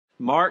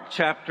Mark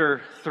chapter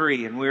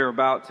 3, and we're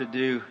about to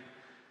do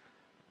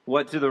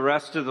what to the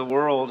rest of the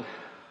world,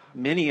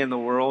 many in the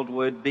world,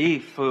 would be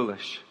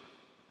foolish.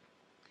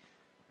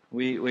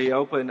 We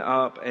open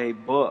up a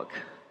book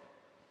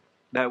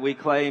that we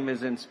claim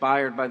is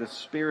inspired by the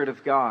Spirit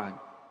of God.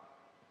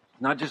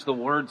 Not just the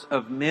words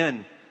of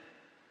men,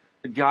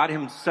 but God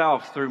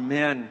Himself through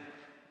men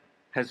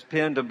has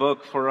penned a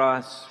book for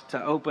us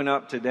to open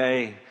up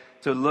today,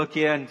 to look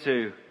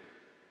into,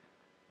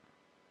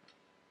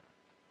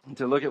 and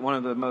to look at one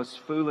of the most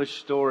foolish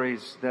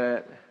stories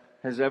that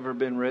has ever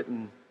been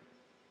written,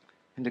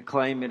 and to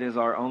claim it is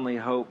our only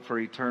hope for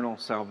eternal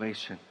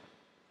salvation.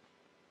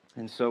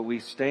 And so we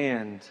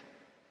stand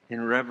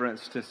in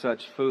reverence to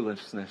such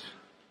foolishness.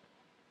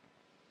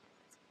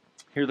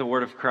 Hear the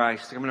word of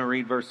Christ. I'm going to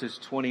read verses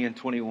 20 and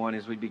 21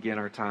 as we begin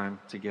our time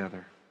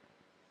together.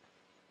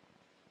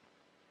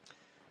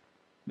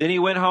 Then he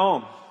went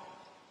home,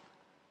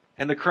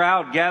 and the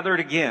crowd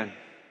gathered again,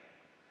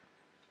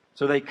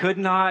 so they could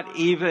not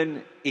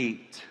even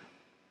eat.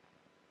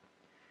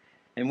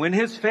 And when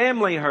his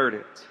family heard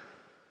it,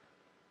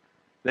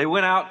 they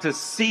went out to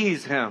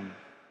seize him,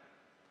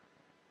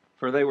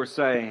 for they were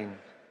saying,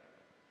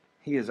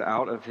 "He is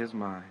out of his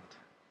mind."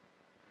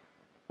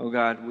 Oh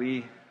God,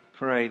 we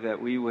pray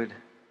that we would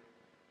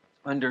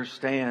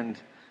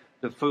understand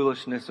the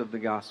foolishness of the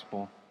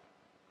gospel.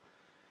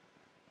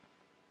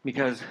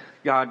 Because,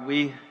 God,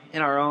 we,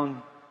 in our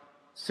own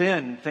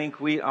sin, think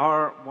we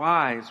are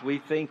wise. We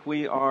think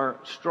we are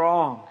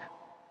strong.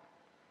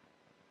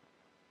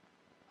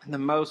 And the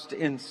most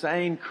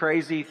insane,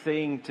 crazy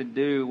thing to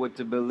do would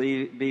to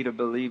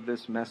believe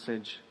this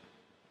message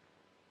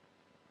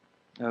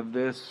of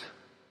this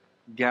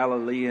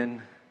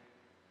Galilean,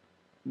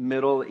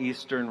 Middle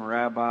Eastern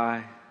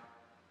rabbi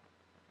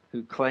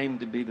who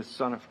claimed to be the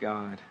Son of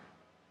God,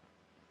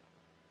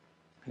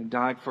 who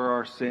died for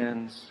our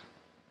sins,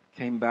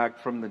 came back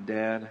from the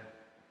dead,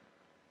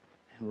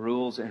 and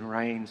rules and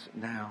reigns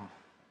now.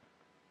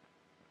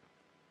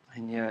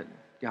 And yet,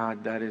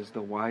 God, that is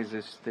the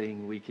wisest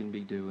thing we can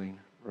be doing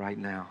right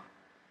now,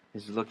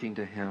 is looking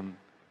to Him,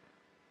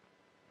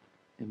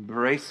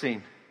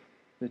 embracing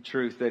the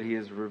truth that He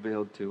has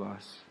revealed to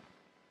us.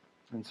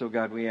 And so,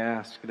 God, we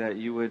ask that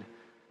you would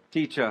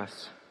teach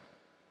us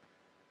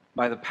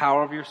by the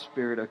power of your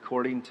Spirit,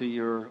 according to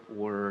your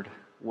word,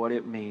 what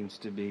it means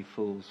to be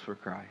fools for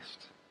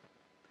Christ.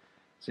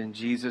 It's in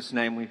Jesus'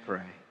 name we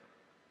pray.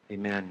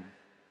 Amen.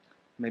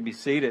 You may be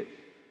seated.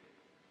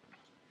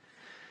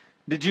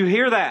 Did you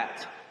hear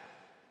that?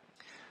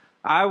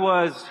 I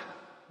was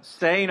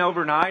staying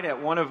overnight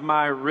at one of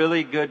my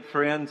really good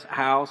friends'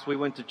 house. We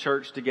went to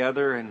church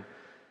together, and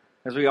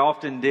as we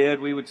often did,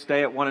 we would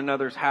stay at one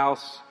another's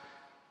house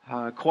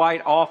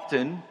quite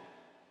often.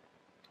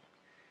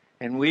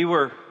 And we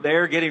were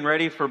there getting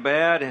ready for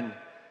bed and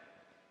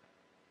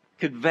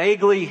could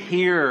vaguely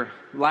hear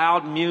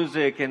loud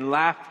music and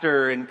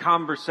laughter and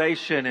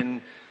conversation.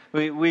 And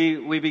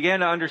we began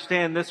to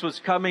understand this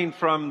was coming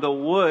from the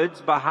woods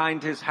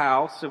behind his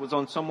house. It was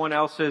on someone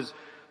else's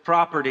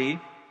property.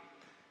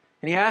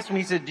 And he asked me,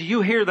 he said, "Do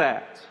you hear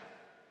that?"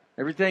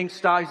 Everything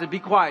stopped. He said, "Be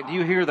quiet. Do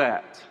you hear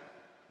that?"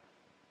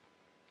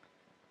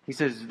 He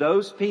says,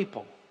 "Those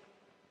people,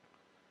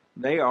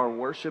 they are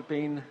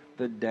worshiping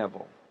the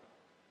devil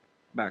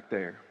back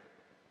there."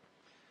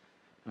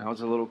 When I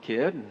was a little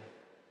kid,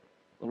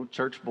 little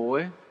church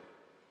boy,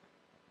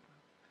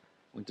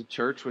 went to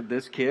church with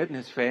this kid and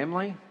his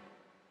family,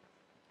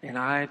 and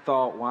I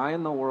thought, why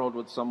in the world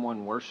would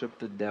someone worship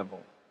the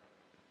devil?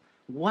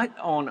 What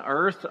on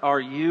earth are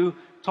you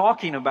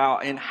talking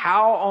about? And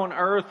how on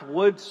earth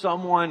would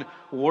someone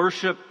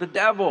worship the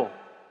devil?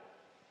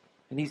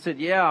 And he said,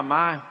 "Yeah,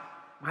 my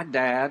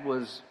dad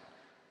was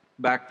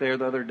back there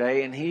the other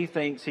day, and he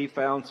thinks he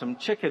found some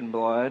chicken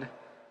blood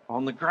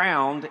on the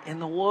ground in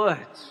the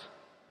woods.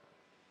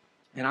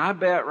 And I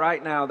bet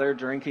right now they're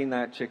drinking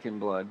that chicken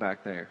blood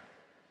back there.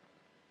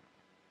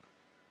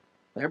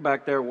 They're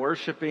back there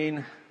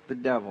worshiping the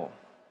devil."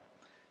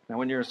 Now,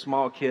 when you're a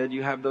small kid,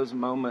 you have those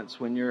moments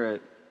when you're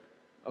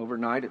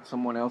overnight at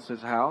someone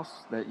else's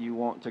house that you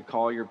want to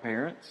call your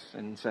parents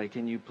and say,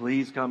 "Can you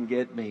please come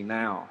get me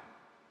now?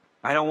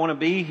 I don't want to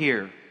be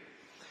here."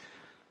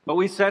 But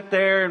we sat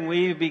there and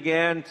we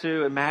began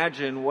to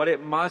imagine what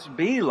it must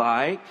be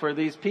like for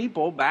these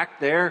people back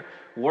there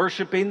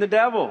worshiping the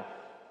devil.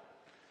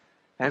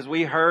 As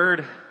we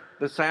heard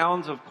the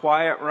sounds of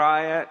Quiet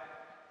Riot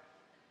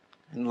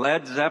and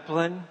Led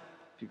Zeppelin,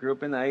 if you grew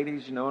up in the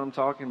 80s, you know what I'm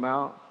talking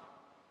about,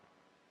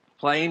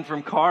 playing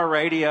from car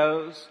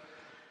radios.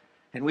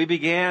 And we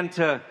began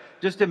to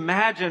just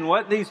imagine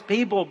what these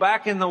people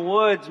back in the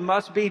woods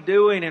must be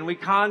doing. And we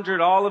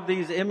conjured all of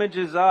these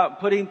images up,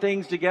 putting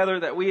things together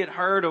that we had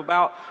heard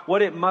about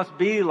what it must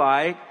be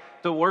like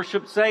to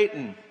worship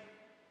Satan.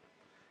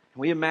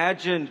 We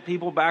imagined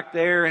people back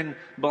there in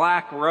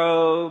black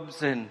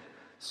robes and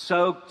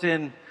soaked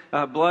in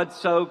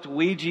blood-soaked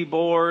Ouija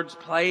boards,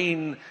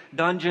 playing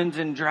Dungeons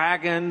and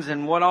Dragons,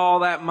 and what all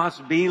that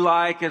must be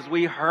like as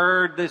we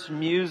heard this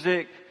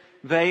music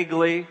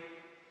vaguely.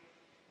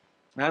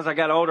 And as I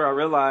got older, I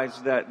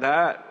realized that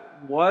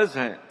that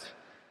wasn't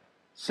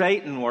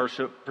Satan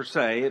worship per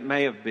se. It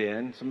may have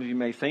been. Some of you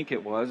may think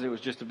it was. It was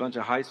just a bunch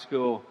of high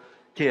school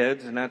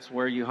kids, and that's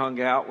where you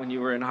hung out when you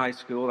were in high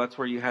school. That's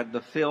where you had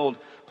the field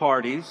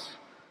parties.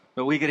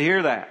 But we could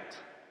hear that.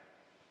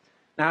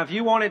 Now, if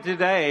you wanted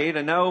today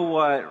to know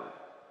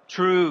what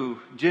true,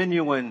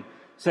 genuine,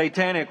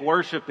 satanic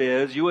worship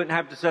is, you wouldn't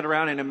have to sit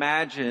around and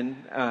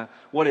imagine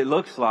what it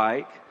looks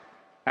like.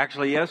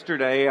 Actually,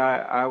 yesterday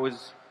I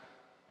was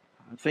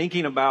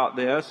thinking about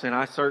this, and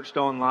I searched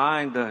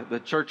online the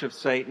Church of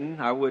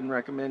Satan. I wouldn't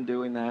recommend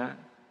doing that.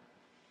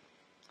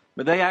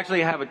 But they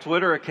actually have a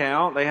Twitter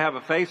account. They have a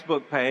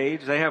Facebook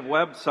page. They have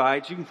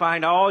websites. You can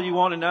find all you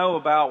want to know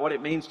about what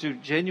it means to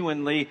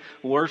genuinely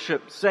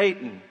worship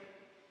Satan.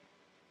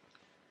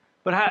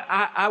 But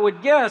I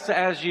would guess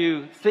as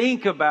you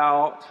think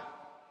about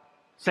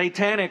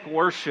satanic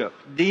worship,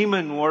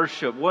 demon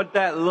worship, what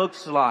that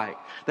looks like,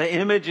 the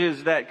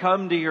images that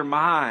come to your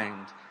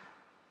mind,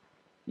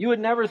 you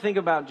would never think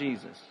about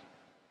Jesus.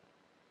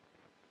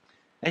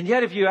 And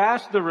yet if you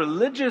ask the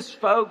religious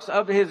folks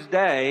of his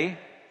day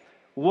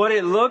what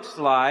it looks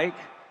like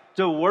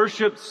to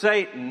worship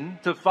Satan,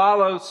 to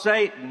follow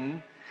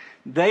Satan,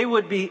 they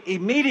would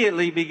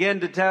immediately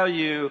begin to tell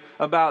you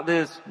about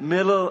this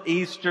Middle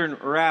Eastern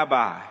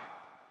rabbi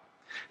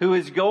who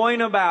is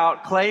going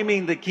about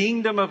claiming the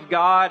kingdom of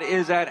God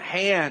is at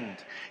hand.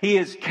 He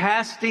is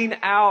casting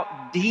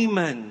out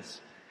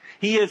demons.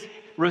 He is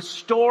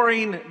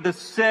restoring the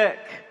sick.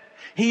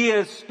 He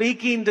is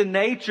speaking to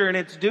nature and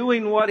it's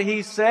doing what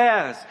he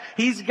says.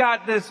 He's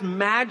got this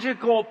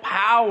magical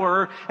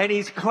power and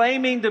he's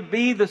claiming to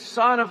be the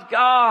Son of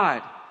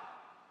God.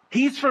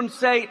 He's from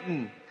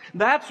Satan.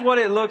 That's what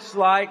it looks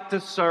like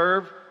to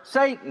serve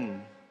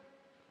Satan.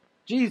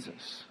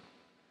 Jesus.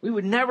 We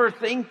would never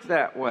think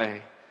that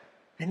way.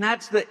 And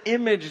that's the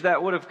image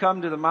that would have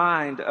come to the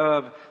mind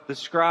of the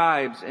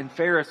scribes and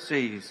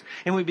Pharisees.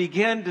 And we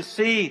begin to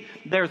see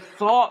their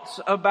thoughts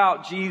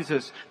about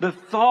Jesus, the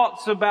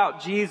thoughts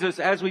about Jesus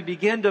as we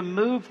begin to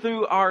move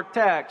through our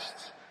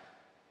texts.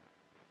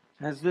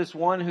 As this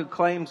one who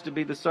claims to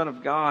be the Son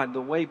of God, the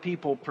way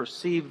people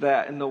perceive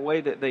that and the way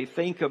that they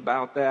think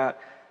about that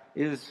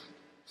is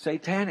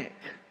satanic.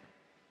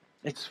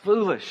 It's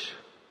foolish.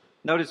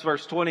 Notice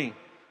verse 20.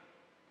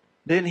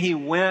 Then he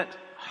went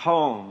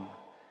home.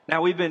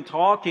 Now we've been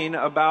talking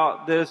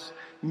about this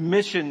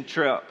mission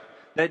trip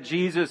that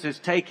Jesus is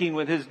taking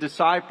with his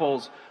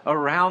disciples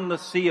around the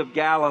Sea of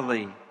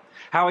Galilee.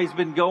 How he's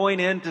been going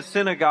into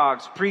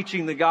synagogues,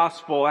 preaching the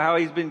gospel. How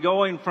he's been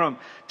going from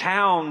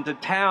town,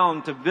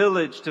 to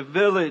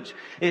village,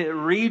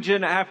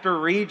 region after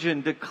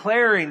region,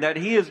 declaring that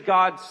he is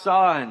God's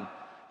Son.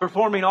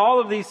 Performing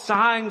all of these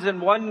signs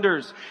and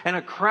wonders, and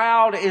a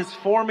crowd is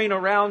forming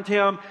around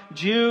him,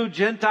 Jew,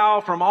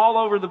 Gentile, from all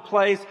over the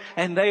place,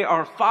 and they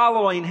are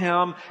following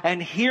him,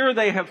 and here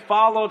they have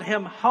followed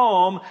him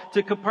home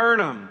to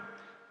Capernaum.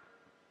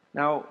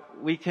 Now,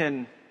 we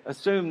can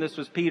assume this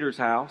was Peter's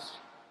house.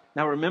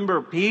 Now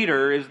remember,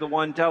 Peter is the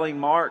one telling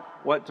Mark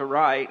what to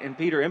write, and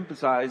Peter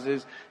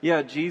emphasizes,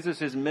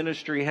 Jesus'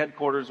 ministry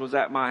headquarters was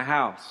at my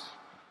house.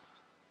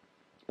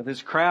 But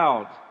this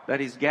crowd that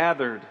he's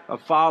gathered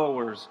of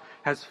followers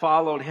has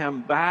followed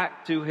him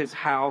back to his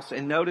house.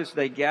 And notice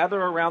they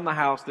gather around the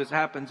house. This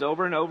happens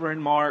over and over in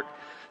Mark,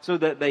 so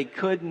that they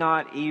could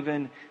not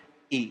even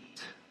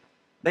eat.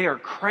 They are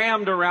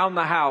crammed around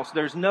the house.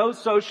 There's no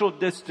social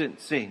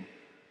distancing.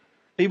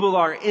 People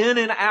are in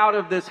and out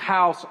of this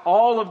house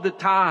all of the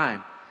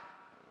time.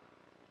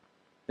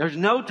 There's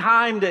no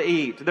time to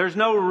eat. There's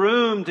no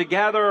room to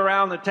gather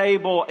around the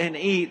table and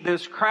eat.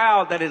 This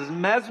crowd that is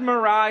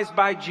mesmerized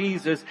by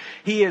Jesus.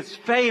 He is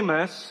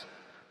famous.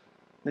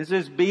 This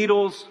is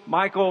Beatles,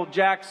 Michael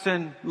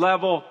Jackson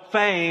level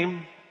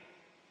fame.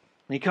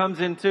 He comes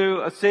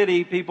into a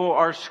city, people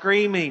are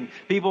screaming.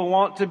 People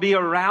want to be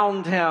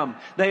around him.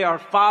 They are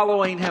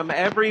following him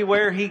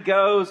everywhere he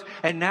goes.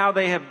 And now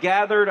they have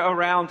gathered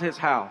around his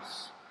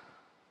house.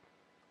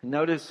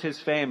 Notice his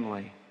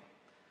family.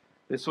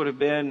 This would have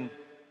been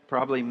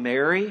probably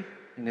Mary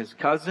and his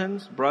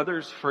cousins,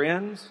 brothers,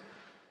 friends.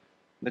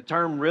 The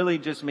term really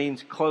just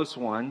means close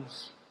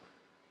ones.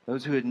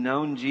 Those who had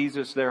known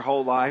Jesus their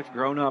whole life,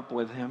 grown up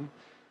with him.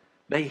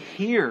 They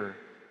hear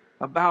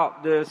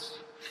about this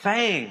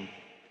fame.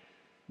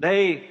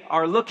 They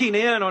are looking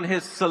in on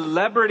his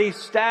celebrity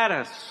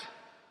status.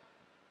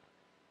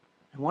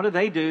 And what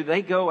do?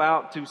 They go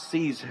out to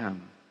seize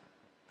him.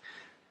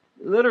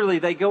 Literally,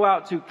 they go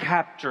out to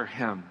capture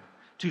him,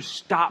 to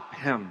stop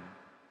him.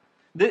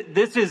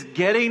 This is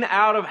getting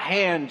out of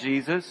hand,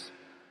 Jesus.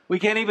 We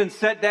can't even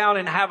sit down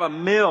and have a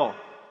meal.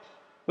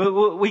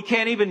 We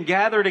can't even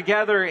gather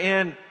together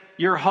in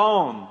your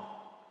home.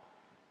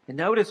 And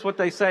notice what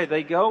they say.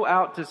 They go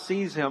out to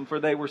seize him, for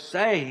they were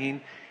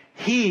saying,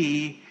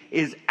 he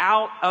is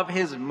out of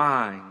his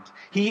mind.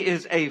 He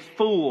is a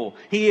fool.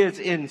 He is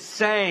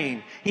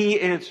insane. He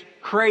is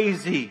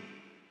crazy.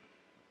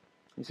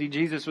 You see,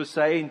 Jesus was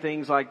saying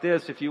things like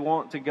this. If you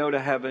want to go to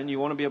heaven, you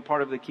want to be a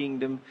part of the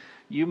kingdom,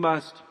 you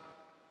must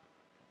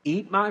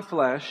eat my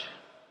flesh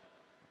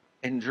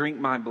and drink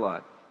my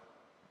blood.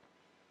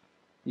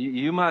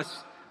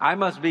 I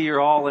must be your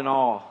all in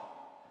all.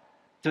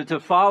 To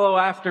follow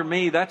after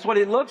me, that's what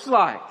it looks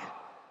like.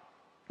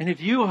 And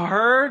if you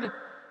heard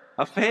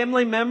a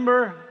family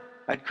member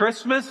at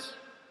Christmas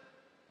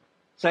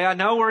say, I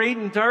know we're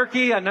eating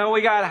turkey, I know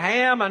we got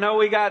ham, I know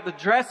we got the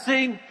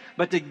dressing,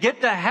 but to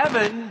get to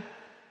heaven,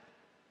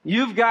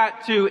 you've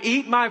got to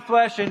eat my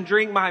flesh and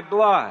drink my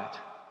blood.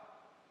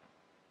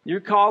 You're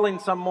calling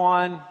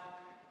someone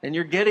and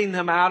you're getting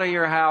them out of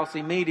your house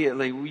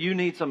immediately. You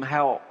need some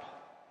help.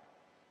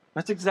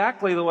 That's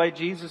exactly the way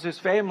Jesus'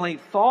 family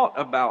thought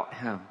about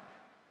him.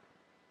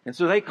 And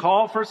so they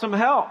call for some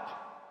help.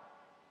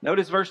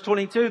 Notice verse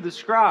 22, the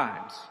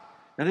scribes.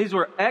 Now these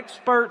were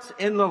experts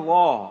in the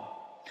law.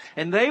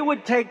 And they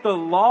would take the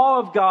law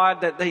of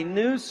God that they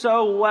knew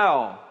so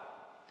well,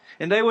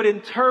 and they would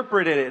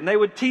interpret it, and they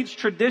would teach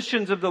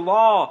traditions of the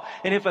law.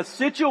 And if a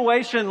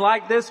situation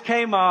like this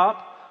came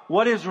up,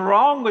 what is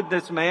wrong with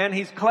this man?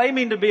 He's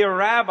claiming to be a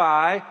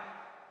rabbi.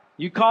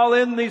 You call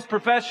in these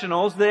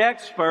professionals, the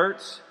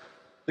experts,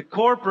 the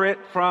corporate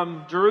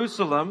from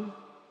Jerusalem,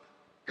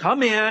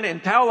 come in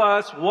and tell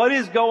us what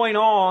is going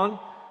on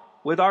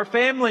with our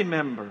family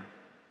member.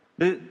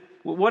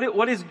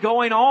 What is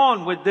going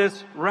on with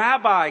this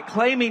rabbi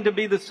claiming to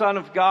be the Son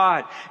of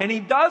God? And he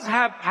does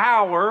have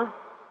power.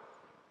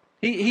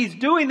 He's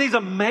doing these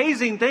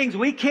amazing things.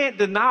 We can't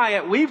deny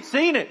it. We've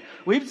seen it.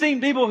 We've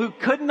seen people who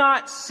could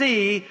not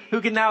see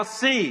who can now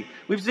see.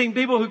 We've seen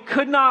people who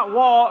could not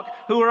walk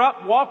who are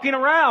up walking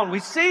around. We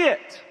see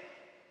it.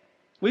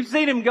 We've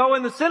seen him go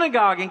in the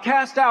synagogue and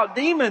cast out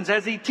demons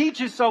as he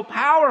teaches so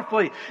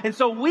powerfully. And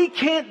so we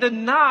can't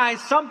deny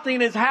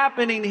something is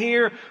happening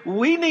here.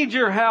 We need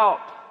your help.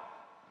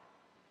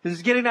 This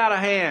is getting out of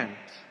hand.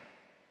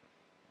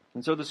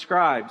 And so the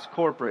scribes,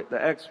 corporate,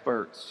 the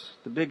experts,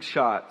 the big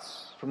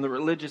shots from the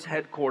religious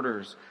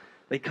headquarters,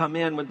 they come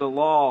in with the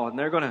law and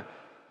they're going to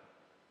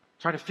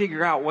try to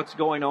figure out what's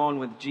going on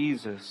with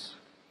Jesus.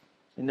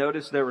 And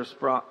notice their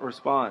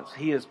response.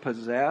 He is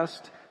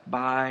possessed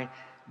by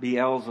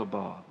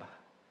Beelzebub.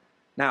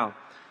 Now,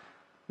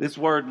 this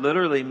word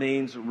literally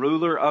means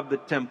ruler of the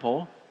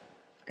temple.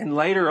 And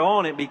later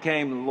on it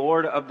became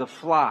Lord of the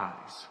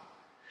Flies.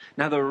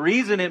 Now the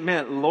reason it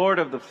meant Lord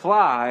of the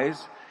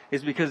Flies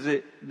is because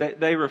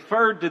they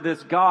referred to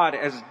this God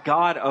as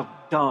God of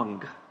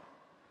dung,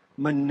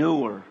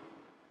 manure.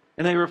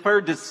 And they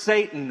referred to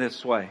Satan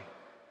this way.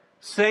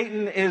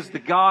 Satan is the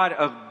God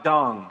of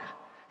dung.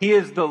 He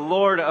is the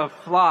Lord of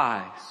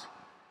flies.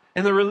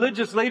 And the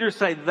religious leaders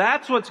say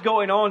that's what's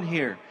going on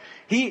here.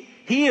 He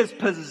is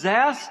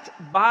possessed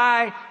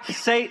by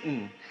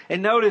Satan.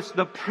 And notice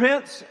the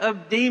prince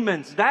of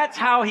demons. That's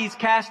how he's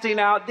casting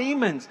out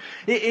demons.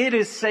 It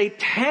is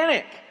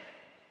satanic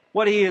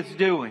what he is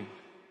doing.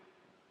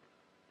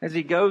 As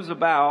he goes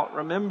about,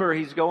 remember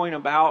he's going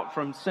about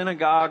from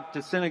synagogue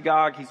to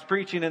synagogue. He's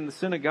preaching in the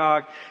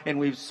synagogue. And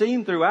we've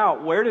seen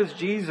throughout, where does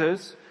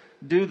Jesus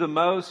do the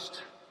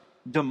most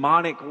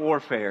demonic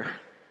warfare?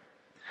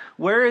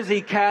 Where is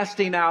he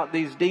casting out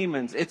these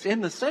demons? It's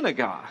in the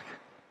synagogue.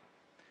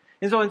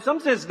 And so in some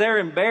sense, they're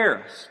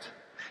embarrassed.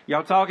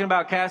 Y'all talking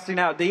about casting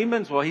out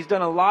demons? Well, he's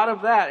done a lot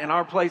of that in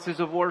our places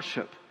of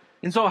worship.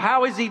 And so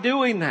how is he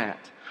doing that?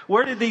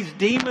 Where did these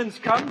demons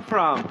come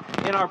from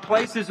in our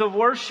places of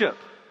worship?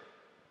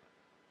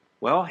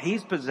 Well,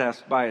 he's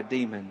possessed by a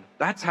demon.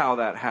 That's how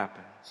that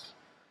happens.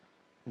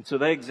 And so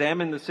they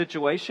examine the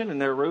situation,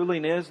 and their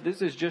ruling is,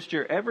 this is just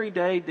your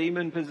everyday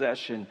demon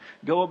possession.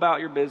 Go about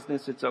your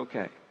business. It's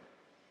okay.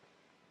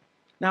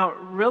 Now,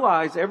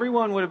 realize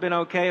everyone would have been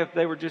okay if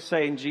they were just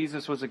saying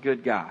Jesus was a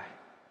good guy.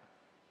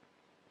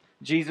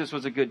 Jesus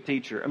was a good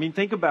teacher. I mean,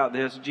 think about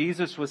this.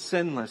 Jesus was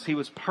sinless. He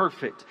was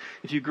perfect.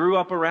 If you grew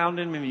up around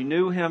him and you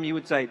knew him, you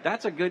would say,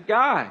 that's a good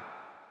guy. I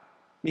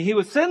mean, he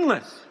was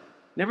sinless.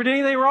 Never did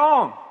anything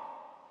wrong,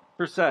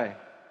 per se.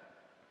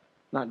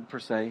 Not per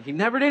se. He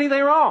never did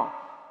anything wrong.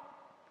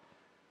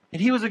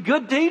 And he was a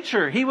good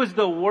teacher. He was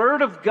the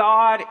Word of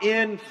God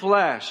in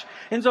flesh.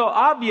 And so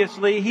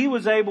obviously he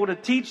was able to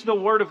teach the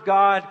Word of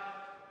God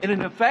in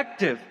an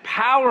effective,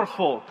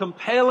 powerful,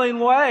 compelling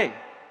way,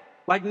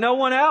 like no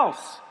one else.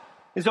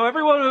 And so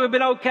everyone would have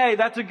been okay.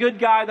 That's a good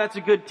guy. That's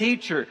a good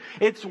teacher.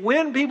 It's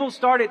when people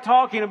started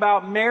talking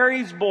about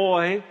Mary's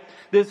boy,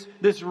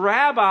 this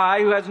rabbi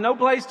who has no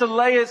place to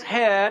lay his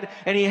head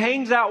and he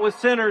hangs out with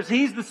sinners.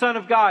 He's the Son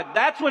of God.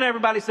 That's when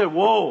everybody said,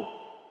 whoa.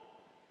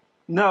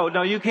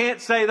 No, you can't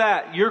say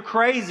that. You're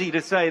crazy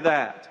to say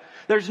that.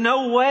 There's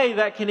no way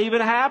that can even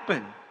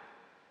happen.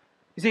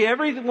 You see,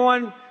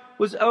 everyone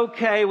was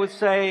okay with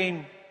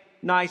saying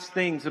nice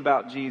things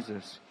about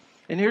Jesus.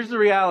 And here's the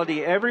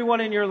reality.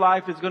 Everyone in your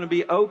life is going to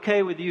be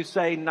okay with you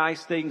saying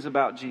nice things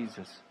about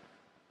Jesus.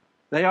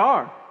 They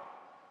are.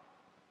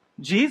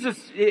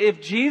 If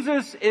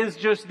Jesus is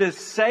just this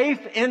safe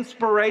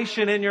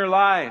inspiration in your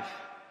life,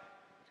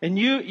 And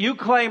you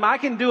claim, I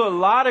can do a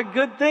lot of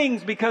good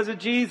things because of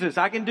Jesus.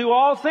 I can do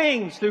all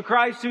things through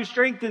Christ who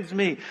strengthens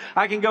me.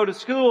 I can go to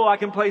school. I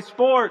can play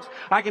sports.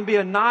 I can be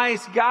a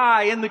nice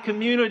guy in the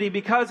community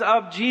because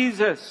of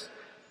Jesus.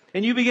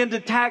 And you begin to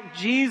tack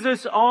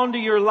Jesus onto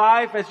your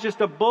life as just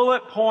a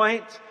bullet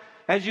point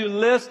as you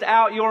list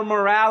out your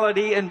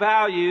morality and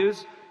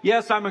values.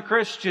 Yes, I'm a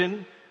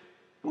Christian.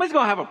 Nobody's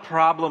going to have a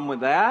problem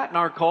with that in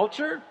our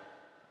culture.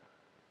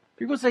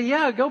 People say,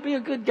 yeah, go be a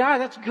good guy.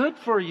 That's good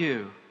for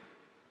you.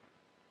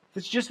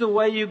 It's just the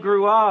way you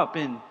grew up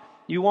and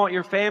you want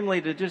your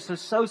family to just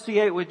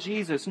associate with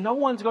Jesus. No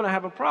one's going to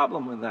have a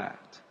problem with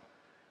that.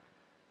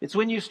 It's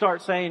when you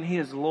start saying He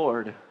is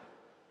Lord.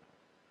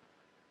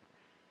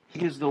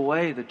 He is the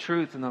way, the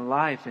truth, and the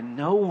life, and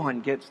no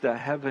one gets to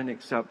heaven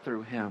except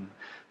through Him.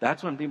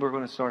 That's when people are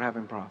going to start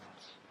having problems.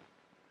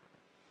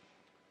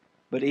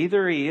 But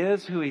either He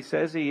is who He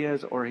says He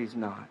is or He's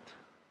not.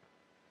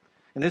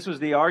 And this was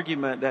the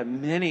argument that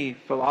many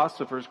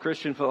philosophers,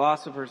 Christian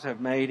philosophers, have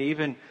made.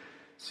 Even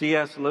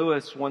C.S.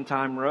 Lewis one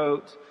time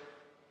wrote,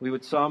 we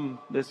would sum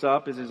this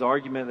up as his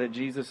argument that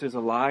Jesus is a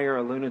liar,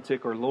 a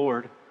lunatic, or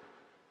Lord,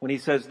 when he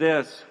says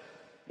this: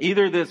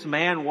 either this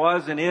man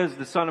was and is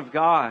the Son of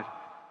God,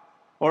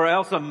 or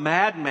else a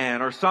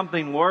madman or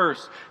something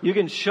worse. You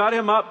can shut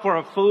him up for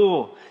a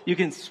fool. You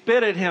can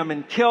spit at him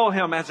and kill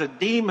him as a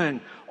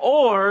demon,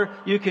 or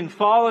you can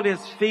fall at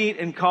His feet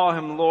and call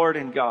Him Lord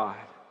and God.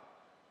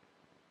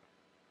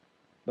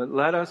 But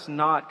let us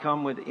not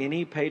come with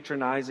any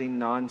patronizing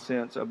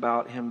nonsense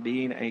about Him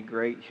being a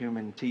great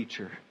human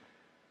teacher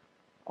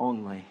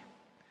only,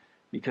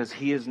 because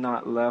He has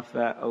not left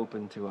that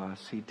open to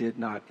us. He did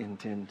not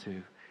intend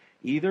to.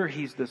 Either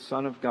He's the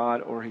Son of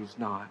God or He's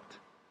not.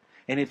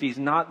 And if He's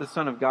not the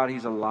Son of God,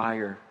 He's a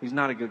liar. He's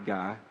not a good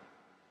guy.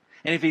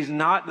 And if He's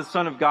not the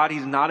Son of God,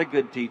 He's not a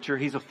good teacher.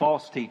 He's a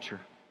false teacher.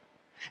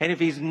 And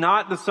if He's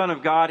not the Son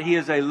of God, He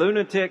is a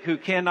lunatic who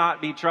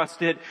cannot be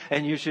trusted,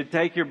 and you should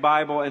take your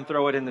Bible and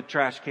throw it in the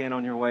trash can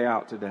on your way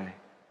out today.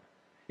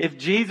 If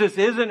Jesus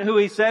isn't who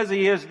He says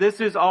He is,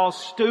 this is all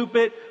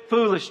stupid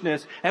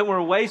foolishness, and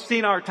we're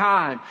wasting our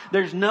time.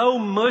 There's no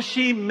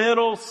mushy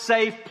middle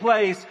safe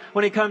place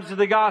when it comes to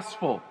the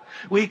gospel.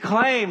 We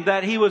claim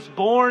that He was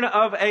born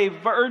of a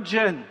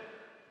virgin.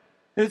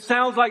 It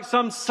sounds like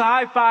some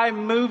sci-fi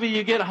movie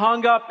you get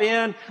hung up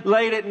in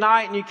late at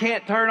night and you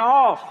can't turn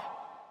off.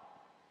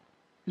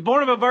 He's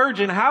born of a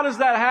virgin. How does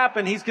that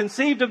happen? He's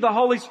conceived of the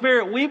Holy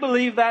Spirit. We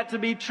believe that to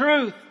be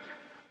truth.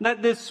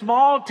 That this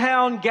small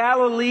town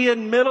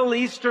Galilean Middle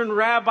Eastern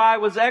rabbi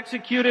was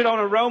executed on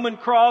a Roman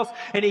cross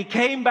and he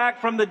came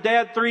back from the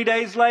dead 3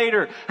 days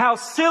later. How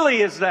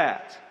silly is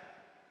that?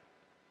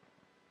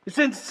 It's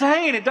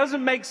insane. It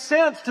doesn't make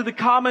sense to the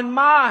common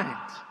mind.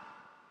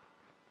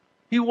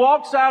 He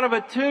walks out of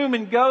a tomb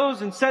and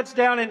goes and sits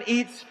down and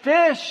eats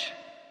fish.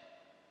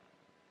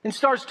 And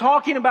starts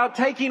talking about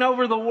taking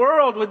over the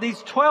world with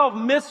these 12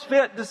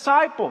 misfit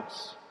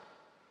disciples.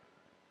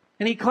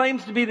 And He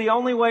claims to be the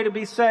only way to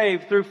be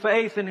saved through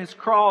faith in His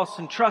cross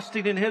and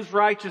trusting in His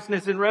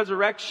righteousness and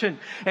resurrection.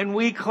 And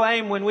we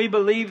claim when we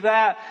believe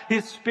that,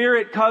 His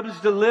Spirit comes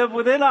to live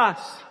within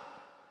us.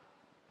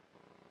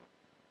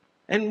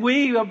 And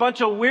we, a bunch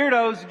of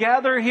weirdos,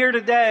 gather here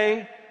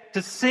today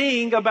to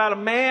sing about a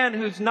man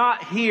who's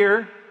not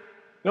here.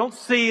 We don't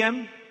see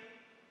Him.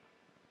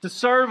 To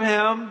serve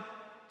Him.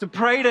 To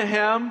pray to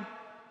Him,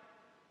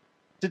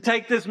 to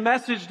take this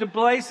message to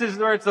places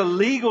where it's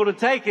illegal to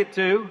take it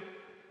to.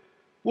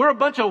 We're a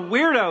bunch of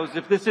weirdos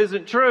if this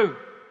isn't true.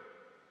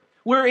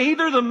 We're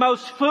either the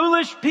most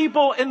foolish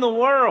people in the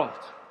world,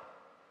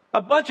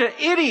 a bunch of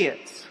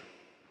idiots,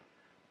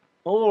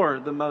 or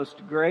the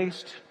most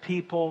graced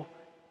people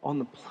on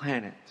the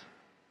planet.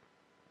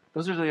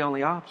 Those are the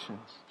only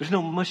options. There's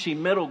no mushy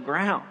middle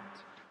ground.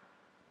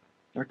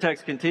 Our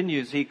text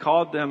continues, He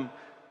called them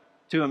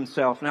to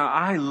Himself. Now,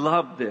 I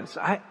love this.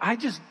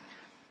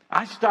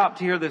 I stopped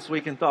here this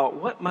week and thought,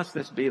 what must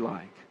this be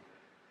like?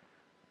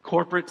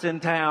 Corporate's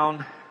in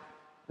town,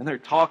 and they're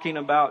talking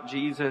about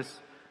Jesus,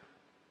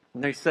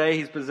 and they say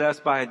He's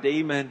possessed by a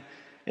demon,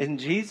 and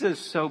Jesus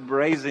so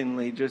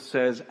brazenly just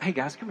says, hey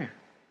guys, come here.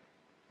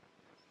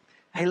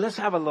 Hey, let's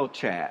have a little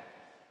chat.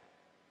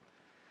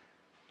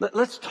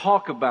 Let's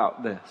talk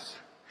about this.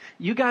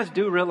 You guys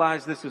do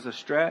realize this is a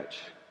stretch?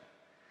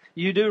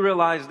 You do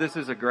realize this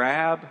is a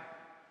grab?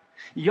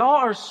 Y'all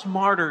are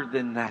smarter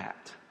than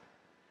that.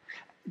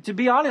 To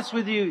be honest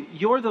with you,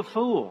 you're the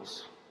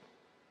fools.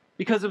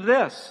 Because of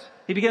this,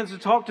 He begins to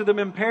talk to them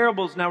in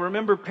parables. Now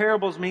remember,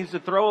 parables means to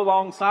throw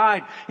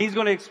alongside. He's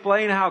going to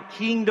explain how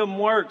kingdom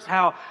works,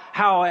 how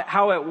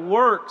it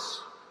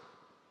works.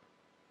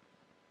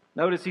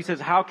 Notice He says,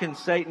 how can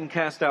Satan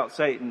cast out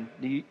Satan?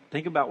 Do you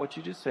think about what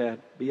you just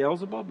said?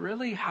 Beelzebub?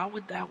 Really? How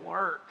would that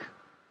work?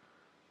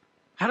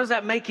 How does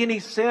that make any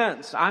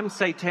sense? I'm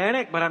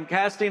satanic, but I'm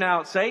casting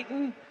out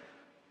Satan?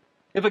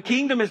 If a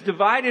kingdom is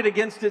divided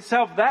against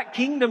itself, that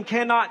kingdom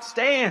cannot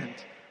stand.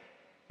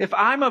 If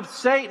I'm of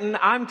Satan,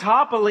 I'm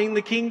toppling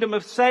the kingdom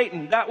of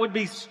Satan. That would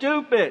be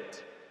stupid.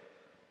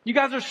 You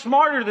guys are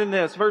smarter than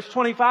this. Verse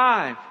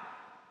 25.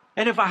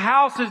 And if a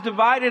house is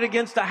divided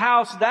against a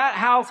house, that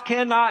house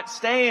cannot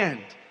stand.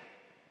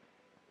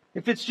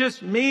 If it's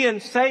just me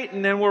and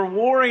Satan and we're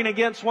warring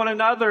against one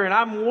another and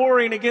I'm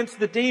warring against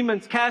the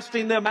demons,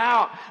 casting them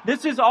out,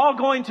 this is all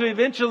going to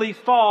eventually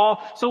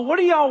fall. So what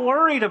are y'all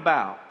worried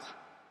about?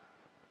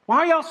 Why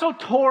are y'all so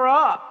tore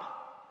up?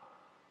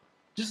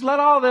 Just let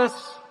all this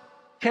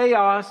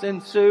chaos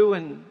ensue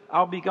and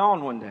I'll be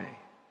gone one day.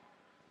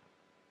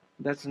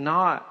 That's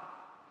not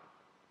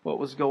what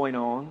was going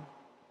on.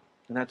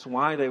 And that's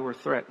why they were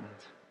threatened.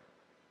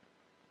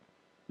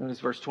 Notice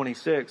verse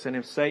 26. And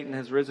if Satan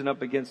has risen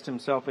up against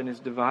himself and is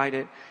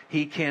divided,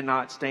 he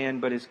cannot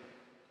stand but is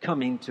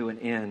coming to an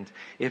end.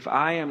 If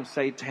I am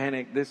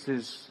satanic, this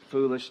is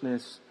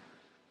foolishness.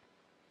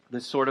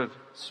 This sort of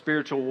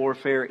spiritual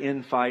warfare,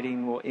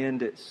 infighting will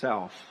end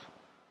itself.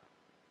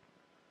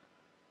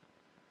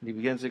 And he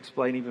begins to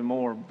explain even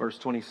more. Verse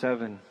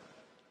 27.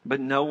 But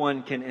no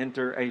one can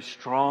enter a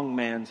strong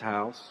man's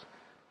house,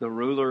 the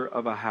ruler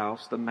of a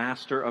house, the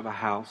master of a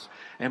house,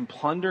 and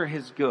plunder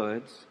his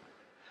goods,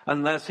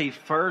 unless he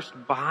first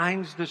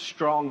binds the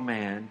strong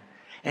man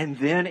and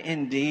then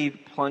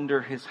indeed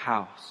plunder his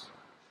house.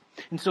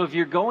 And so if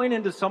you're going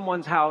into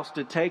someone's house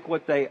to take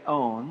what they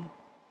own,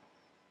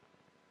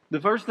 the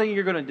first thing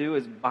you're going to do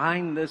is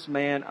bind this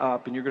man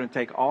up, and you're going to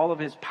take all of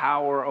his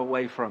power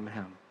away from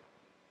him.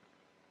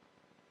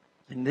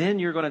 And then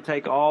you're going to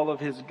take all of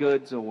his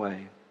goods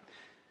away.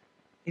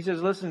 He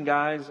says, listen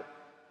guys,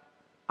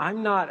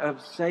 I'm not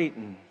of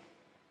Satan,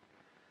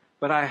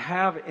 but I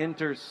have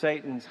entered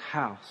Satan's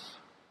house.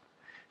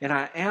 And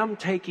I am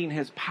taking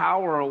his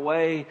power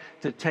away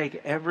to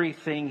take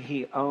everything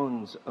he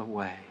owns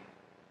away.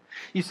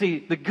 You see,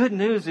 the good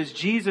news is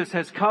Jesus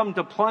has come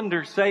to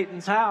plunder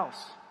Satan's house.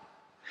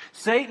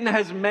 Satan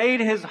has made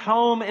his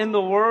home in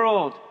the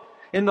world,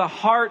 in the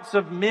hearts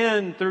of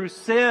men through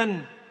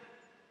sin.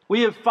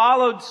 We have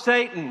followed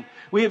Satan.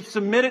 We have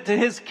submitted to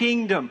his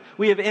kingdom.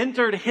 We have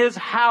entered his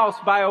house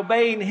by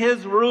obeying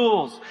his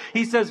rules.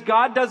 He says,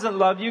 God doesn't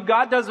love you.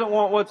 God doesn't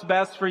want what's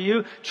best for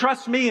you.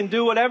 Trust me and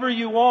do whatever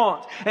you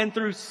want. And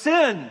through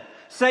sin,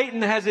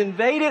 Satan has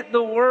invaded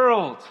the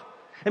world.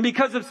 And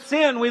because of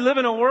sin, we live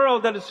in a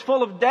world that is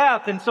full of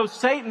death. And so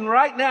Satan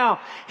right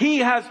now, he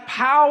has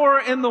power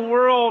in the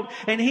world,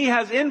 and he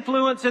has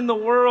influence in the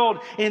world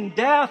in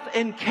death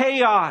and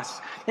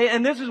chaos.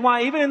 And this is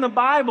why even in the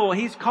Bible,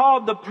 he's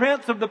called the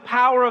prince of the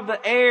power of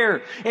the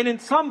air. And in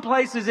some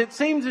places, it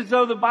seems as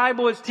though the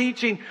Bible is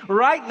teaching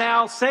right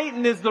now,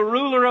 Satan is the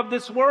ruler of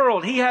this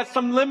world. He has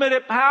some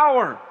limited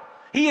power.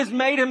 He has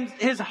made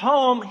his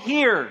home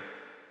here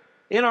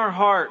in our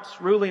hearts,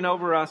 ruling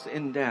over us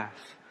in death.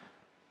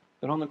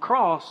 But on the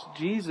cross,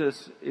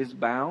 Jesus is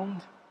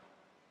bound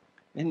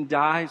and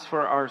dies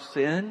for our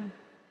sin,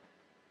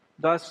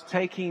 thus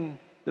taking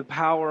the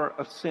power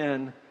of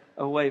sin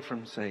away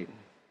from Satan.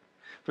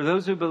 For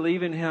those who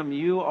believe in him,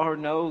 you are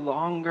no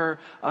longer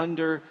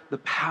under the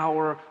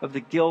power of the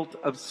guilt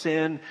of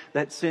sin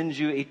that sends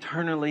you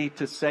eternally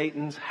to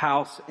Satan's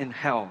house in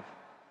hell.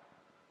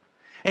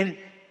 And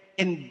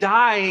in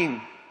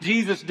dying,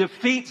 Jesus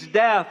defeats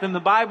death, and the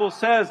Bible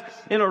says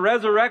in a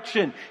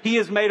resurrection, he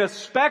has made a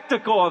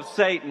spectacle of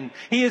Satan.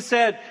 He has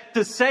said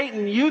to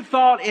Satan, you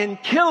thought in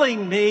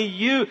killing me,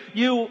 you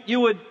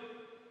would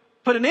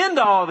put an end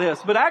to all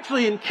this, but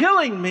actually in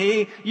killing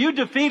me, you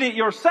defeated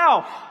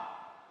yourself.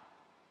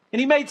 And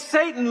he made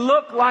Satan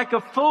look like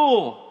a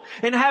fool.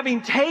 And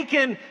having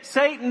taken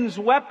Satan's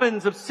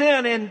weapons of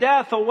sin and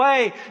death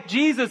away,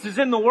 Jesus is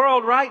in the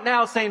world right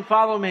now saying,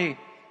 follow me.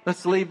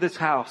 Let's leave this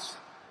house.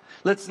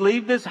 Let's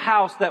leave this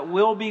house that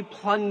will be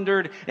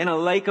plundered in a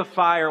lake of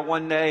fire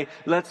one day.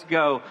 Let's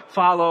go.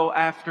 Follow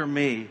after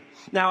me.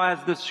 Now,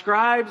 as the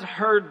scribes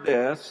heard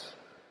this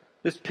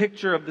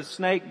picture of the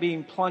snake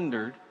being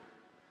plundered,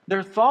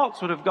 their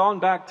thoughts would have gone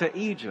back to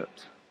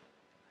Egypt.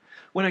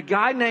 When a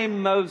guy named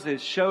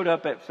Moses showed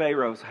up at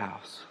Pharaoh's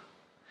house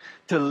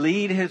to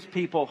lead his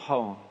people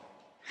home.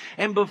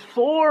 And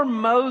before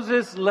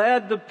Moses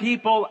led the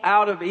people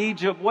out of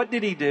Egypt, what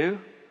did he do?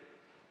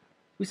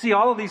 We see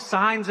all of these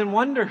signs and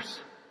wonders.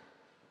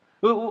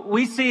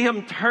 We see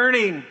him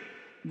turning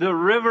the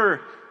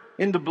river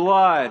into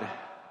blood.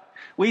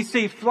 We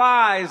see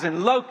flies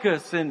and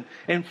locusts and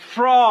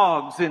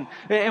frogs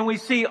and we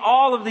see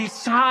all of these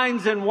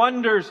signs and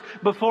wonders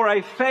before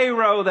a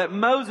Pharaoh that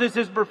Moses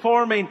is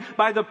performing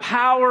by the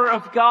power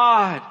of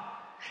God.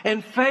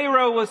 And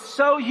Pharaoh was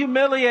so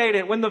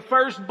humiliated when the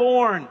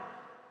firstborn,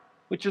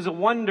 which is a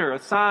wonder, a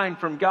sign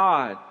from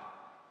God,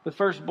 the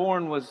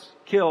firstborn was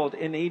killed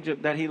in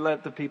Egypt, that he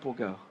let the people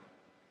go.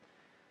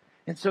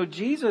 And so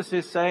Jesus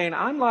is saying,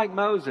 I'm like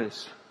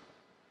Moses,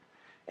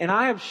 and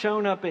I have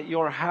shown up at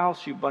your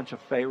house, you bunch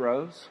of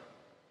pharaohs.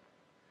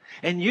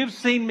 And you've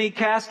seen me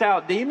cast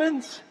out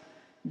demons.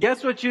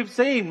 Guess what you've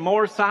seen?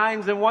 More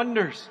signs and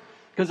wonders.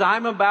 Because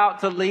I'm about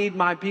to lead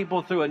my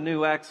people through a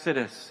new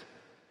exodus.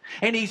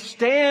 And he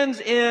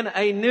stands in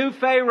a new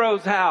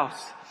Pharaoh's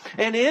house.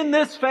 And in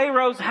this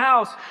Pharaoh's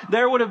house,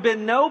 there would have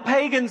been no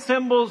pagan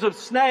symbols of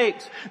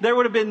snakes. There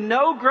would have been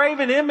no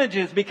graven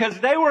images because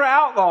they were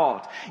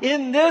outlawed.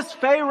 In this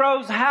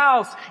Pharaoh's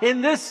house,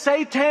 in this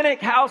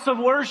satanic house of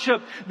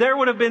worship, there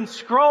would have been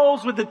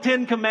scrolls with the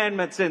 10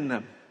 Commandments in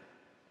them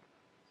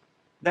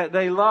that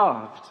they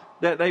loved,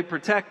 that they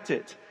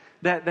protected,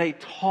 that they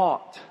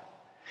taught.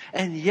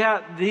 And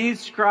yet these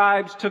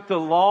scribes took the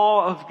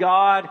law of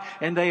God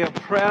and they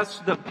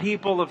oppressed the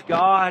people of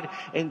God.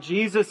 And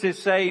Jesus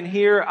is saying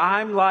here,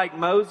 I'm like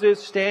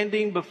Moses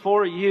standing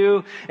before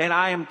you, and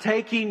I am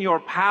taking your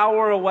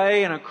power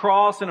away in a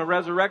cross and a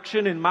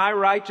resurrection in my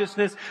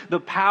righteousness, the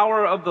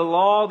power of the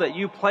law that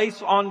you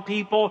place on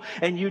people,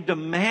 and you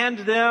demand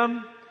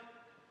them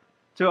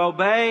to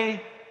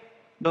obey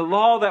the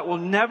law that will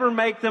never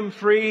make them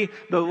free,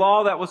 the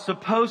law that was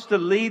supposed to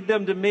lead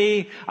them to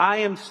me. I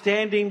am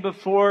standing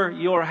before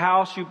your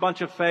house, you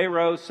bunch of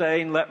Pharaohs,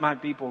 saying, let my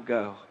people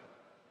go.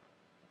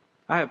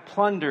 I have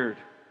plundered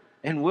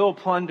and will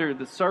plunder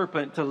the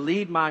serpent to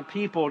lead my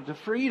people to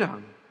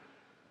freedom.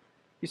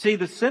 You see,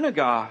 the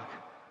synagogue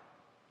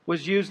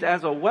was used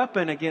as a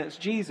weapon against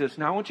Jesus.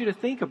 Now I want you to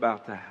think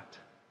about that.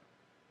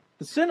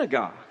 The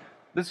synagogue.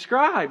 The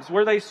scribes,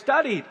 where they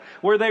studied,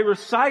 where they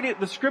recited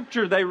the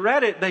scripture, they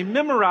read it, they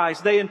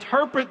memorized, they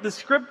interpret the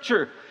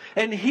scripture.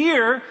 And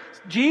here,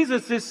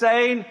 Jesus is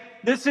saying,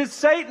 this is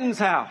Satan's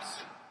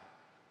house.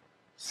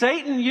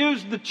 Satan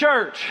used the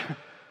church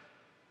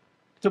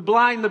to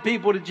blind the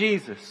people to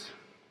Jesus.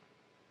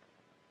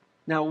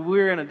 Now,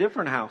 we're in a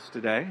different house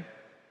today,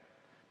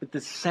 but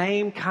the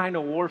same kind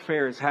of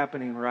warfare is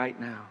happening right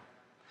now.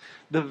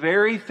 The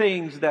very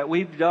things that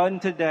we've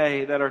done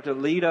today that are to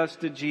lead us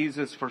to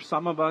Jesus, for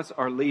some of us,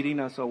 are leading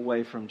us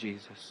away from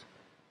Jesus.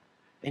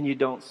 And you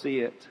don't see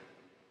it.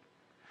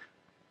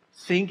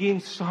 Singing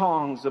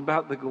songs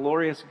about the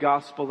glorious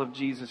gospel of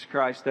Jesus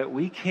Christ, that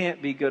we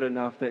can't be good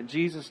enough, that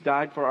Jesus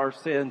died for our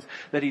sins,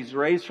 that He's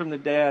raised from the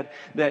dead,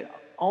 that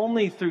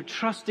only through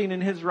trusting in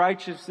His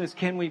righteousness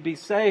can we be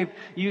saved.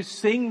 You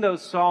sing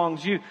those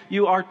songs,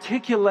 you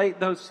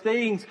articulate those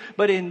things,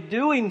 but in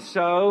doing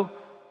so,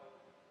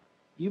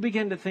 you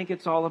begin to think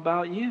it's all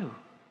about you.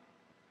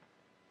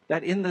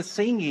 That in the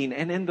singing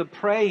and in the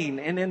praying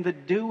and in the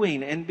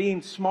doing and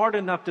being smart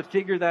enough to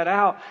figure that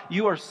out,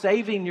 you are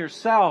saving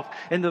yourself.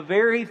 And the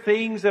very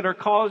things that are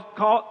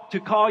to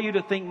call you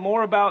to think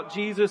more about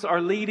Jesus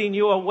are leading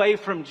you away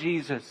from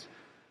Jesus.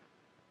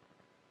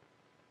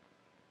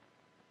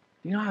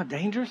 You know how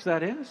dangerous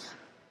that is?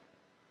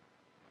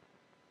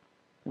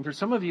 And for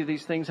some of you,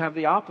 these things have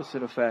the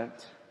opposite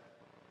effect.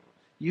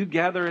 You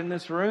gather in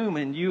this room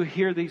and you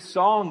hear these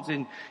songs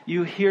and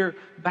you hear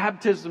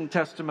baptism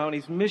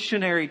testimonies,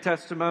 missionary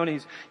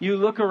testimonies. You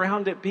look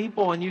around at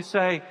people and you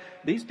say,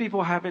 these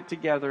people have it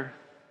together.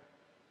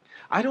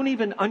 I don't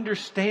even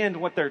understand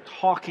what they're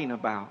talking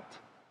about.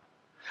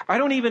 I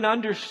don't even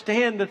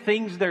understand the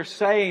things they're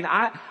saying.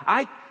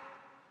 I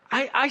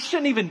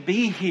shouldn't even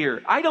be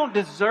here. I don't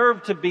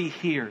deserve to be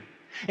here.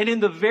 And in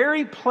the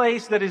very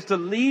place that is to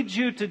lead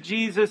you to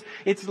Jesus,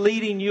 it's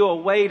leading you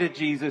away to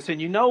Jesus. And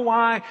you know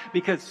why?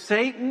 Because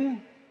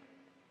Satan,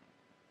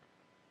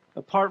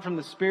 apart from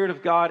the Spirit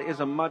of God, is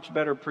a much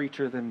better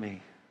preacher than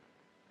me.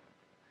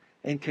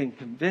 And can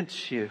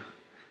convince you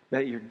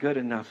that you're good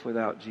enough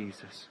without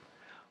Jesus.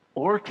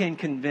 Or can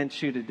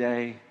convince you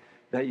today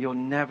that you'll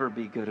never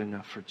be good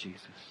enough for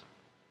Jesus.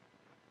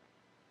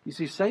 You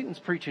see, Satan's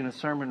preaching a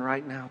sermon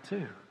right now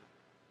too.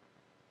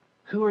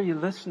 Who are you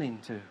listening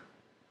to?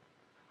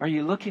 Are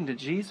you looking to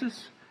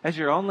Jesus as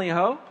your only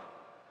hope?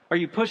 Are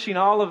you pushing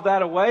all of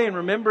that away and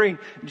remembering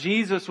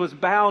Jesus was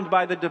bound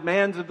by the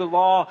demands of the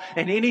law,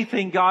 and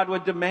anything God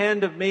would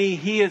demand of me,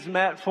 He has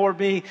met for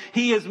me.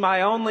 He is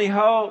my only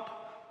hope.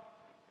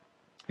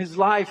 His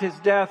life, His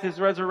death, His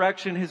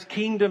resurrection, His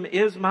kingdom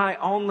is my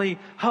only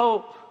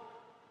hope.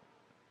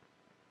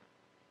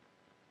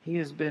 He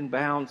has been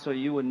bound so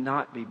you would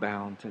not be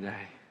bound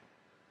today.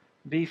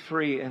 Be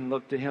free and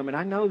look to Him. And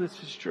I know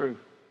this is true.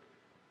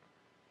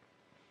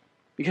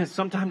 Because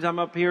sometimes I'm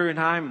up here and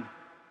I'm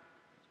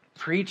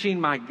preaching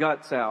my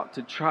guts out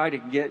to try to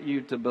get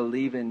you to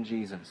believe in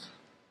Jesus.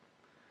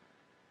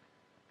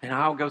 And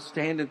I'll go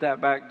stand at that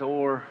back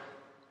door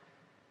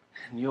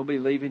and you'll be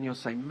leaving. You'll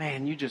say,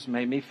 man, you just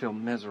made me feel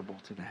miserable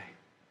today.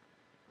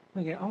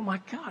 I go, oh my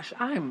gosh,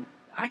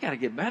 I got to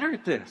get better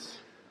at this.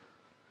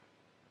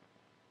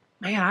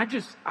 Man,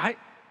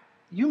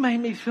 you made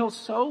me feel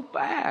so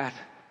bad.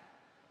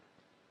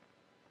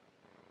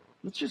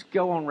 Let's just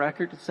go on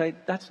record to say,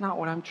 that's not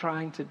what I'm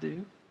trying to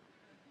do.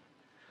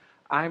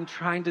 I'm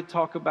trying to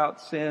talk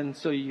about sin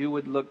so you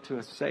would look to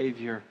a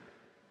Savior.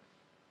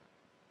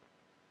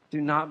 Do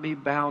not be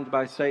bound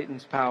by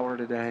Satan's power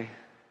today.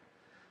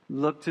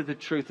 Look to the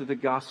truth of the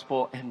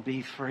gospel and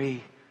be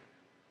free.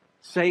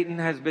 Satan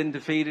has been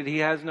defeated. He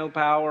has no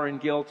power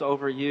and guilt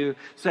over you.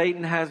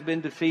 Satan has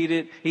been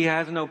defeated. He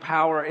has no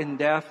power in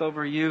death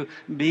over you.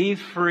 Be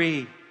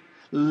free.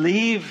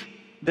 Leave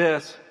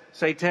this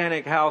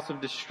satanic house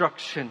of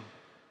destruction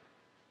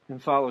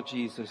and follow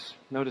Jesus.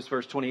 Notice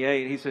verse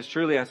 28. He says,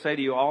 truly I say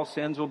to you, all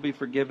sins will be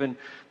forgiven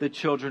the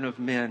children of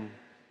men,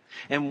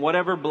 and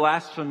whatever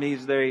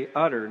blasphemies they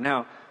utter.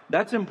 Now,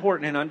 that's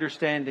important in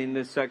understanding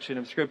this section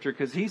of Scripture,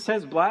 because he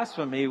says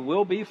blasphemy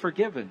will be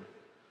forgiven.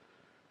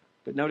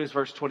 But notice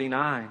verse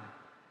 29.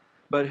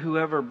 But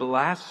whoever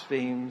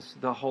blasphemes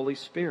the Holy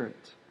Spirit.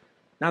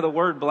 Now the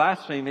word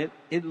blaspheme,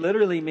 it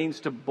literally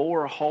means to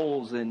bore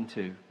holes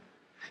into.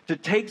 To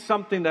take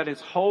something that is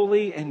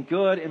holy and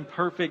good and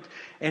perfect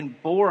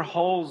and bore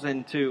holes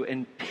into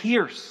and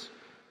pierce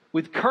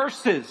with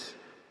curses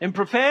and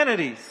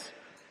profanities.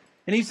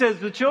 And he says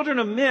the children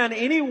of men,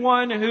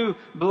 anyone who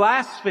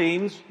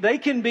blasphemes, they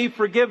can be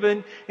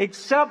forgiven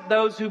except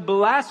those who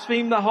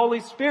blaspheme the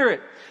Holy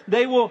Spirit.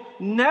 They will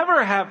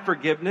never have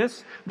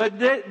forgiveness, but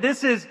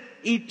this is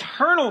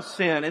eternal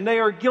sin, and they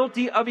are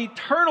guilty of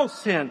eternal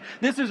sin.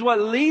 This is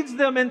what leads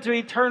them into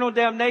eternal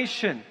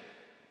damnation.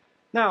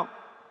 Now,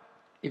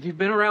 if you've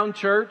been around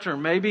church or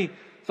maybe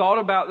thought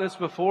about this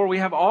before, we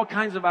have all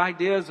kinds of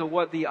ideas of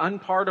what the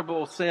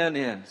unpardonable sin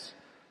is,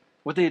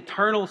 what the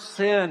eternal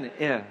sin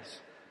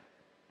is.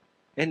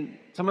 And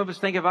some of us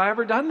think, have I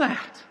ever done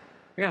that?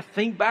 I gotta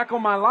think back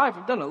on my life.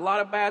 I've done a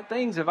lot of bad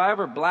things. Have I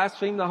ever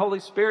blasphemed the Holy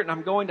Spirit and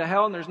I'm going to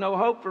hell and there's no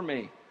hope for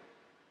me?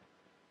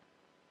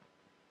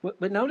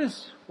 But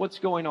notice what's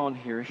going on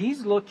here.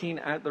 He's looking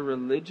at the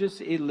religious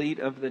elite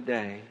of the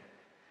day,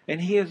 and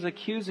he is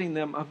accusing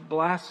them of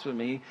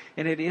blasphemy,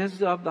 and it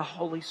is of the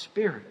Holy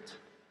Spirit.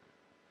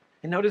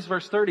 And notice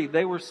verse 30.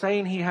 They were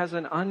saying he has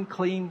an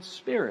unclean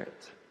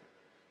spirit.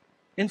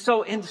 And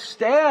so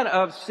instead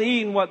of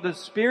seeing what the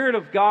Spirit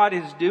of God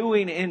is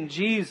doing in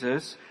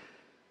Jesus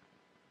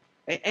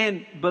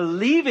and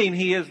believing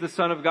he is the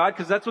Son of God,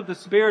 because that's what the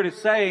Spirit is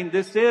saying,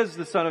 this is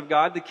the Son of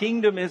God, the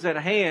kingdom is at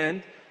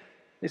hand,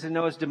 they said,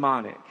 no, it's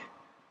demonic.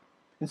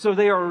 And so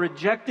they are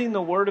rejecting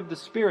the word of the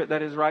Spirit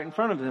that is right in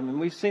front of them. And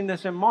we've seen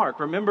this in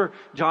Mark. Remember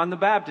John the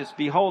Baptist,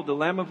 behold, the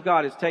Lamb of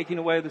God is taking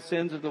away the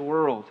sins of the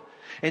world.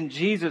 And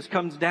Jesus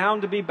comes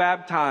down to be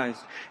baptized,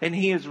 and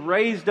he is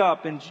raised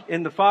up,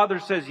 and the Father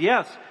says,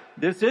 yes,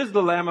 this is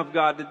the Lamb of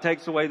God that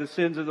takes away the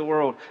sins of the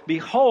world.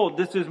 Behold,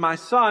 this is my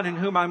Son in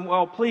whom I'm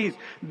well pleased.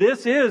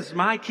 This is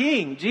my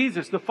King.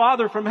 Jesus, the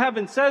Father from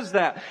heaven, says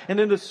that. And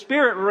then the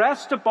Spirit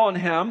rests upon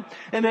him.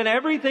 And then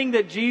everything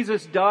that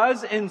Jesus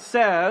does and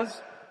says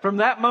from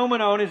that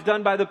moment on is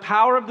done by the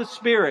power of the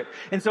Spirit.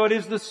 And so it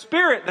is the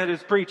Spirit that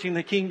is preaching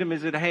the kingdom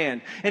is at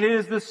hand. And it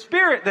is the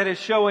Spirit that is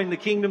showing the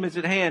kingdom is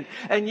at hand.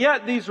 And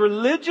yet these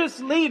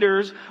religious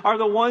leaders are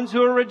the ones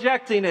who are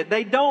rejecting it.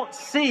 They don't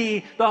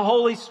see the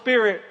Holy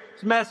Spirit's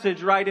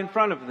message right in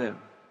front of them.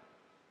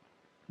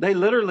 They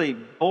literally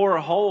bore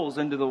holes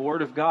into the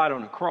Word of God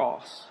on a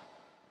cross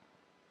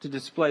to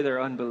display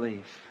their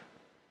unbelief.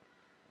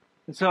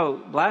 And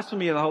so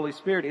blasphemy of the Holy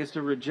Spirit is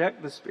to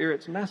reject the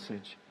Spirit's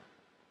message.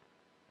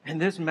 And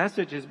this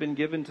message has been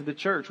given to the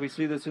church. We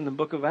see this in the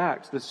book of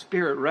Acts. The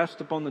Spirit rests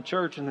upon the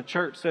church, and the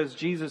church says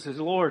Jesus is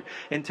Lord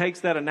and takes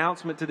that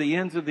announcement to the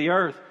ends of the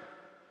earth.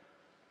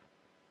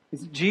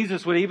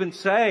 Jesus would even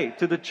say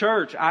to the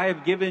church, I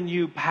have given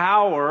you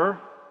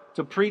power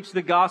to preach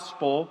the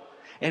gospel,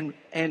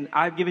 and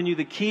I've given you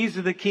the keys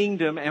of the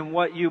kingdom, and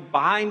what you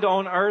bind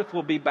on earth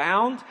will be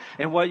bound,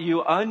 and what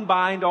you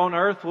unbind on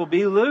earth will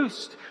be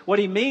loosed. What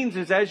he means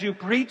is as you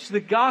preach the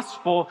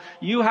gospel,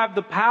 you have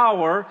the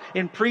power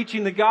in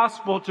preaching the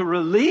gospel to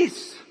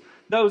release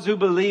those who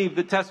believe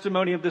the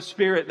testimony of the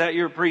Spirit that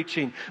you're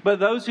preaching. But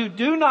those who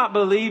do not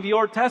believe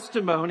your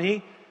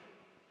testimony,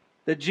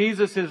 that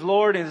Jesus is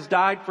Lord and has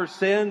died for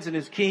sins and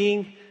is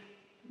King,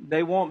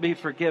 they won't be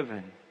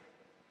forgiven.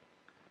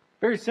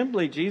 Very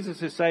simply,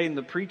 Jesus is saying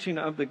the preaching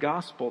of the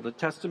gospel, the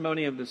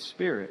testimony of the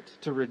Spirit,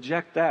 to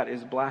reject that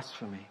is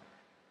blasphemy.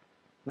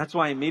 That's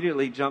why he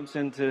immediately jumps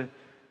into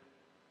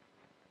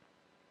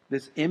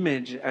this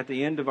image at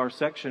the end of our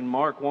section.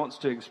 Mark wants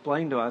to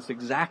explain to us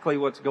exactly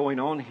what's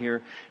going on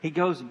here. He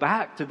goes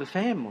back to the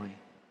family.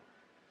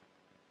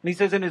 And he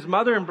says, and his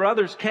mother and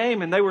brothers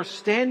came, and they were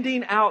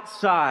standing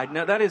outside.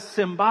 Now that is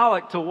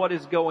symbolic to what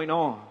is going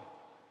on.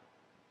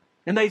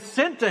 And they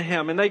sent to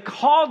him, and they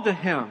called to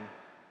him.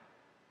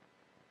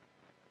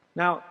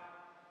 Now,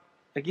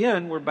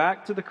 again, we're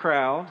back to the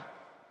crowd.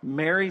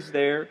 Mary's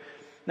there.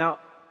 Now,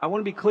 I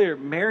want to be clear.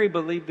 Mary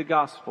believed the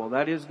gospel.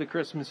 That is the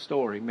Christmas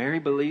story. Mary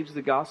believes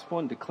the gospel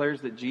and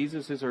declares that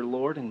Jesus is her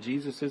Lord and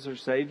Jesus is her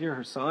Savior,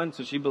 her Son.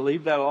 So she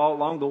believed that all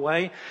along the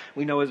way.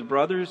 We know his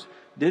brothers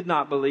did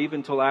not believe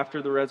until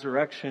after the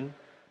resurrection.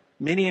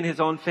 Many in his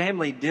own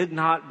family did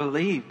not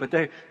believe, but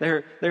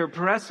they're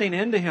pressing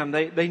into him.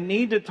 They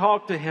need to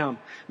talk to him.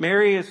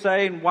 Mary is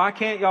saying, why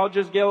can't y'all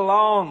just get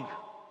along?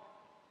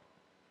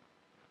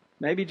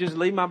 Maybe just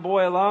leave my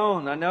boy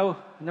alone. I know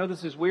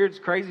this is weird, it's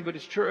crazy, but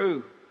it's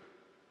true.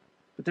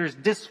 But there's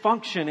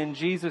dysfunction in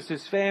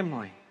Jesus'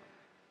 family.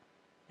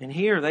 And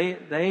here,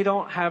 they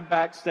don't have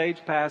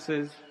backstage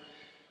passes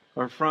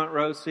or front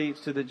row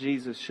seats to the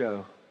Jesus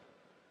show.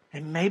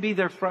 And maybe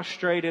they're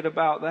frustrated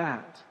about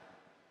that.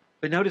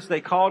 But notice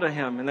they call to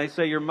him and they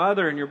say, your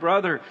mother and your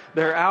brother,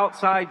 they're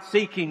outside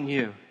seeking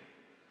you.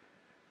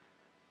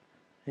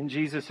 And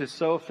Jesus is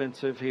so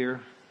offensive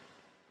here.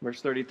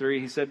 Verse 33,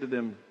 he said to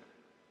them,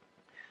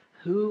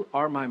 "Who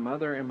are my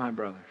mother and my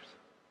brothers?"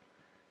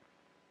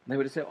 And they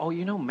would have said, "Oh,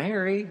 you know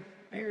Mary.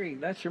 Mary,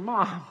 that's your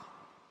mom.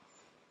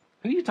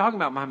 Who are you talking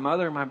about, my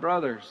mother and my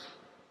brothers?"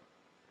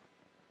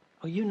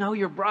 "Oh, you know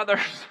your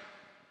brothers.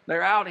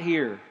 They're out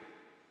here."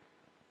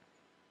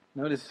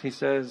 Notice he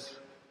says,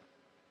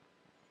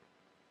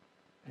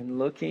 "And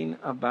looking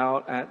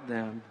about at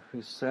them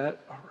who sat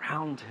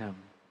around him,"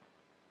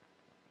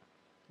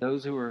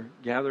 those who were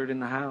gathered in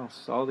the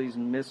house, all these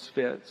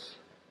misfits,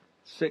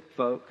 sick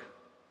folk.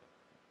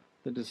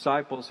 The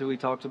disciples who we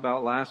talked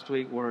about last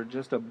week were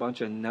just a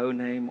bunch of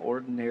no-name,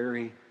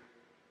 ordinary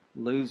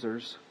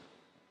losers.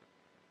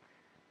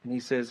 And he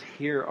says,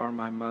 "Here are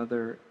my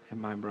mother and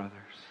my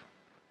brothers."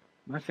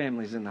 My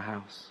family's in the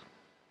house.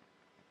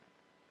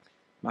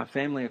 My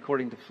family,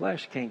 according to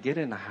flesh, can't get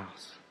in the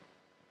house.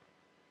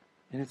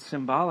 And it's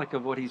symbolic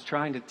of what he's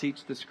trying to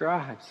teach the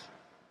scribes.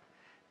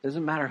 It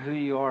doesn't matter who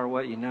you are or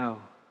what you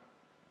know.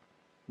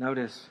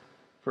 Notice,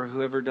 for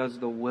whoever does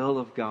the will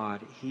of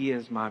God, he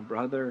is my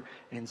brother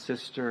and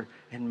sister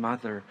and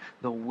mother.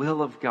 The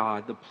will of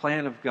God, the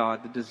plan of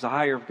God, the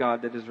desire of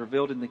God that is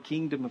revealed in the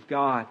kingdom of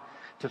God,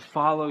 to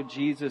follow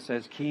Jesus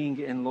as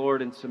King and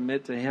Lord and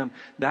submit to Him.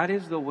 That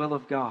is the will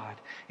of God.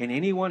 And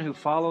anyone who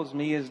follows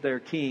me as their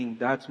King,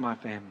 that's my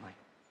family.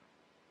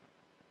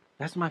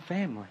 That's my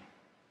family.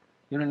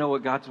 You want to know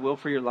what God's will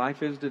for your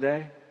life is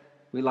today?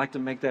 We like to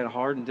make that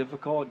hard and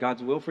difficult.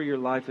 God's will for your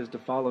life is to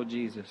follow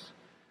Jesus.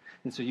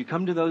 And so you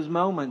come to those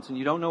moments and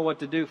you don't know what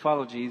to do,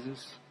 follow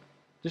Jesus.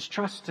 Just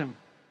trust Him.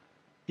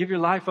 Give your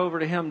life over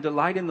to Him.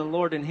 Delight in the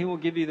Lord and He will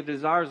give you the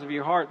desires of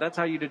your heart. That's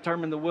how you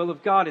determine the will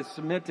of God, is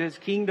submit to His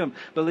kingdom.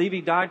 Believe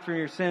He died for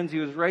your sins. He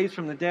was raised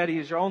from the dead. He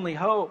is your only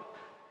hope.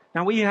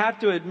 Now we have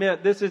to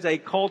admit this is a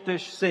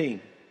cultish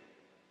scene.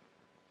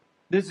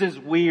 This is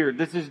weird.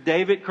 This is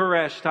David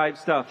Koresh type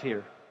stuff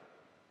here.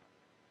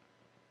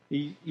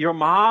 Your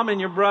mom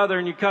and your brother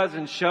and your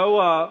cousin show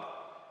up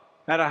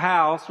at a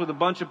house with a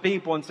bunch of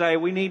people and say,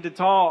 "We need to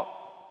talk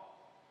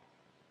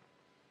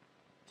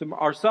to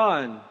our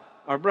son,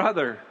 our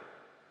brother."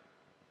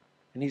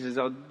 And he says,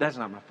 "Oh, that's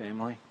not my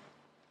family.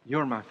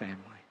 You're my family."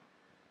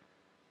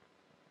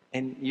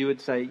 And you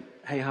would say,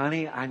 "Hey,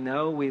 honey, I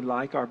know we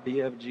like our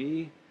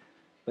BFG,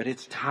 but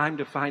it's time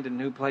to find a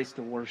new place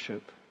to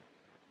worship."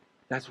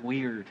 That's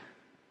weird.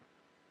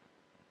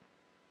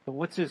 But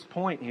what's his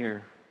point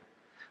here?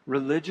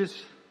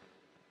 Religious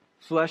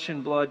flesh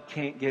and blood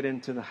can't get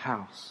into the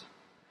house.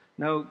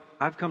 No,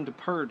 I've come to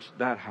purge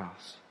that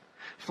house.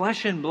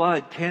 Flesh and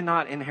blood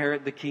cannot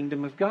inherit the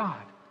kingdom of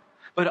God,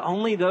 but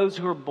only those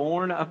who are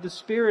born of the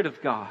Spirit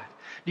of God.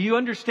 Do you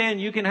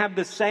understand you can have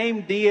the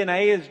same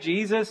DNA as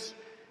Jesus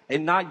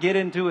and not get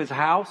into His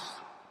house?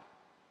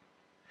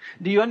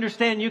 Do you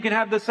understand you can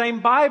have the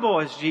same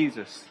Bible as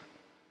Jesus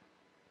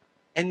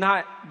and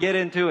not get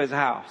into His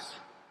house?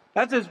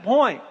 That's His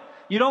point.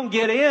 You don't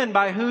get in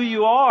by who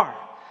you are.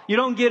 You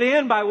don't get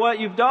in by what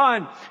you've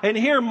done. And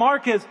here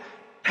Mark has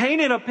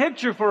painted a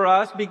picture for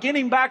us,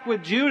 beginning back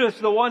with Judas,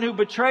 the one who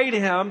betrayed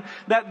Him,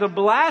 that the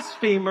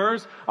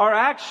blasphemers are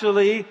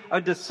actually a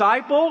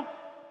disciple,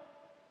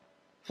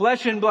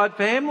 flesh and blood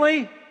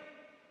family,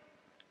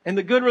 and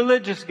the good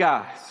religious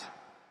guys.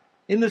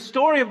 In the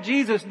story of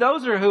Jesus,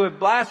 those are who have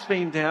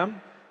blasphemed Him.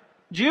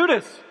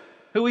 Judas,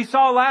 who we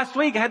saw last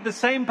week, had the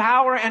same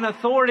power and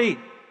authority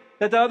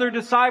that the other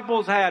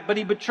disciples had, but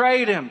he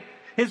betrayed Him.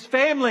 His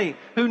family,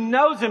 who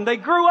knows Him, they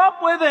grew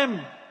up with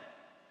Him.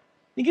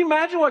 You can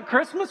imagine what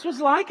Christmas was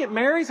like at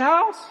Mary's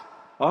house?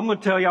 Well, I'm going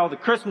to tell you all the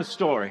Christmas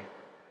story.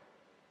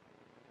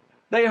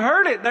 They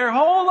heard it their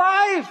whole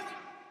life.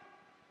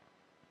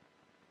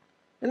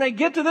 And they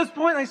get to this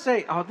point and they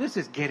say, "Oh, this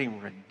is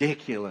getting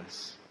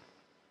ridiculous.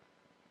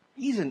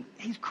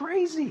 He's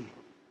crazy."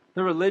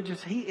 The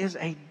religious, he is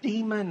a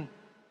demon.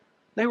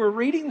 They were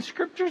reading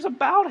scriptures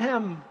about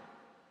Him.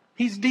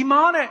 He's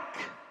demonic.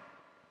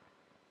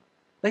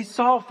 They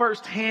saw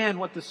firsthand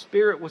what the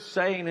Spirit was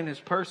saying in His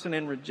person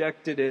and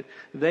rejected it.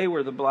 They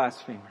were the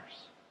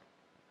blasphemers.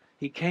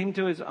 He came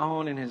to His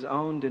own and His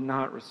own did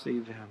not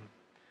receive Him.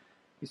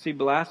 You see,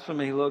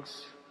 blasphemy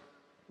looks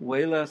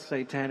way less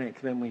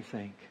satanic than we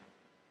think.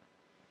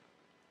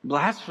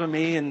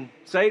 Blasphemy and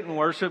Satan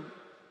worship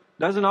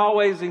doesn't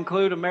always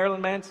include a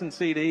Marilyn Manson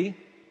CD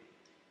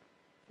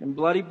and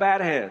bloody bat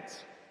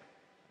heads.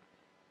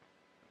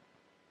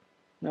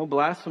 No,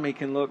 blasphemy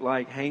can look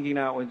like hanging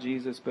out with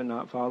Jesus but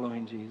not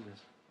following Jesus.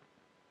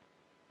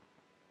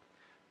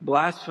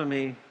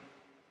 Blasphemy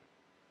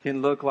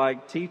can look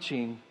like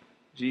teaching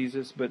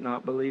Jesus but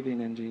not believing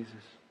in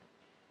Jesus.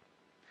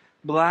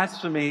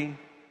 Blasphemy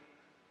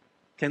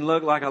can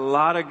look like a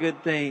lot of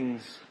good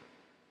things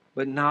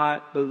but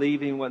not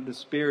believing what the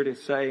Spirit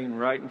is saying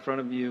right in front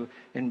of you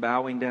and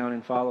bowing down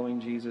and following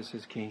Jesus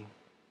as King.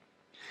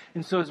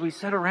 And so as we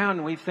sit around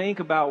and we think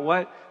about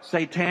what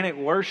satanic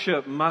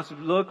worship must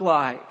look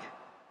like,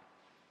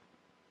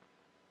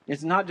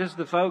 it's not just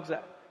the folks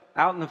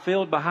out in the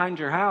field behind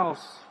your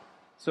house.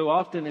 So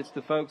often it's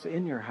the folks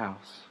in your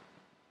house.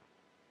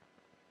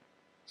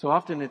 So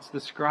often it's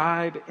the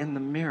scribe in the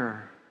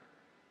mirror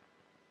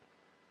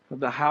of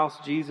the house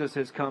Jesus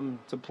has come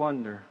to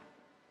plunder.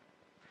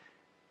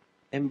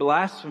 And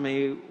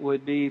blasphemy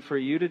would be for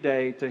you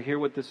today to hear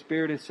what the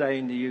Spirit is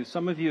saying to you.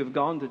 Some of you have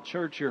gone to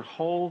church your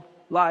whole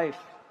life.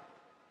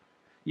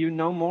 You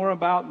know more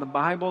about the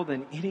Bible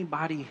than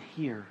anybody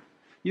here.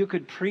 You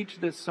could preach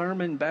this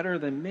sermon better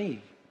than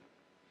me.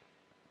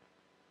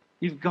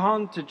 You've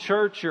gone to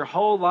church your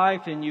whole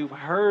life and you've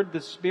heard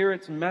the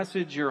Spirit's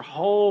message your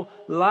whole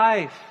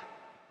life.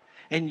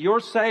 And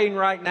you're saying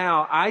right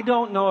now, I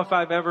don't know if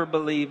I've ever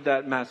believed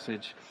that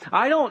message.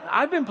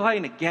 I've been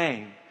playing a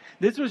game.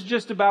 This was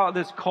just about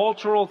this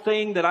cultural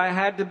thing that I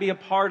had to be a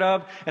part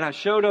of. And I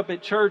showed up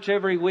at church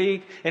every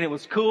week and it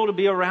was cool to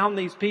be around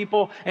these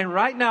people. And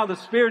right now the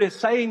Spirit is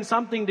saying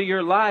something to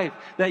your life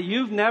that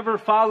you've never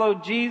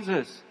followed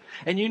Jesus.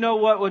 And you know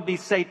what would be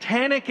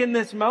satanic in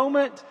this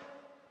moment?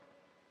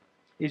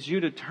 Is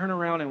you to turn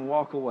around and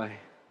walk away.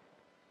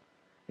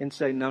 And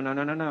say,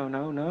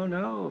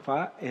 no.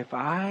 If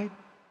I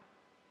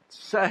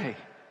say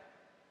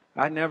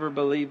I never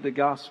believed the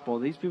gospel,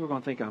 these people are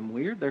going to think I'm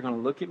weird. They're going to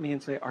look at me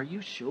and say, are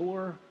you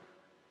sure?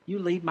 You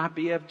lead my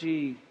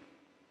BFG.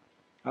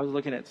 I was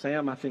looking at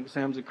Sam. I think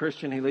Sam's a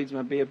Christian. He leads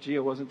my BFG. I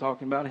wasn't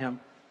talking about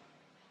him.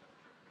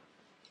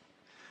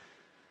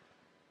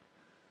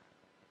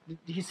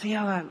 Do you see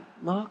how that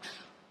looks?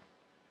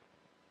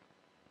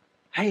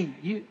 Hey,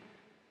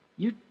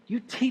 you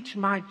teach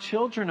my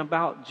children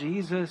about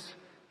Jesus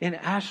in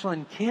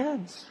Ashland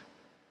Kids.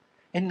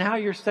 And now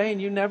you're saying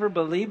you never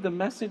believe the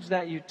message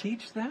that you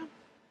teach them?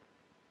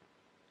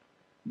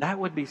 That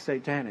would be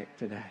satanic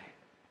today.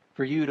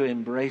 For you to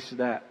embrace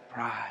that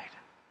pride.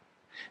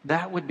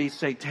 That would be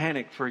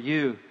satanic for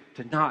you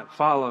to not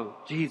follow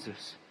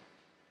Jesus.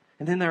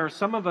 And then there are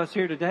some of us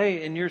here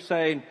today and you're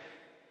saying,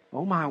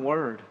 oh my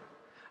word,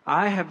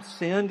 I have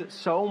sinned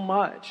so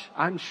much.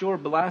 I'm sure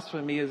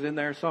blasphemy is in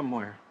there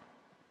somewhere.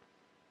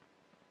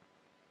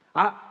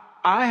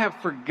 I have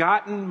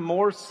forgotten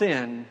more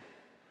sin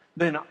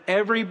than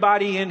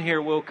everybody in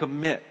here will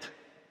commit.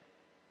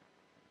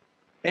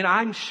 And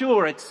I'm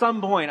sure at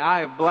some point I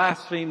have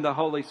blasphemed the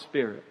Holy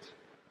Spirit.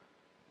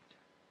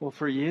 Well,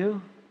 for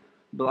you,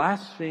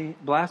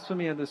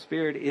 blasphemy of the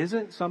Spirit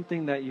isn't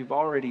something that you've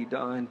already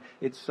done.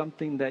 It's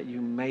something that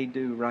you may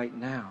do right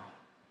now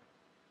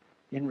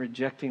in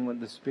rejecting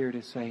what the Spirit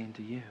is saying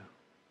to you.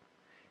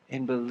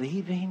 In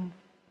believing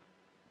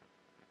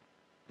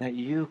that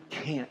you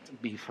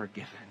can't be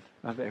forgiven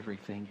of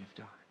everything you've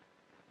done.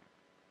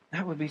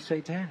 That would be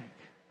satanic.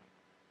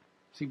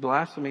 See,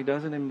 blasphemy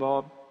doesn't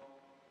involve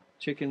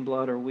chicken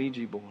blood or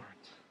Ouija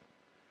boards.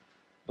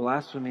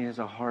 Blasphemy is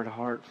a hard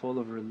heart full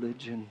of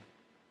religion.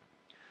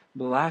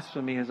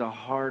 Blasphemy is a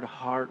hard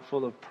heart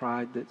full of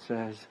pride that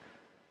says,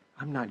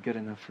 I'm not good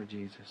enough for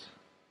Jesus.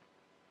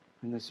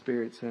 And the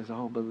Spirit says,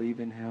 oh, believe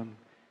in Him.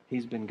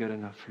 He's been good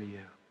enough for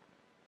you.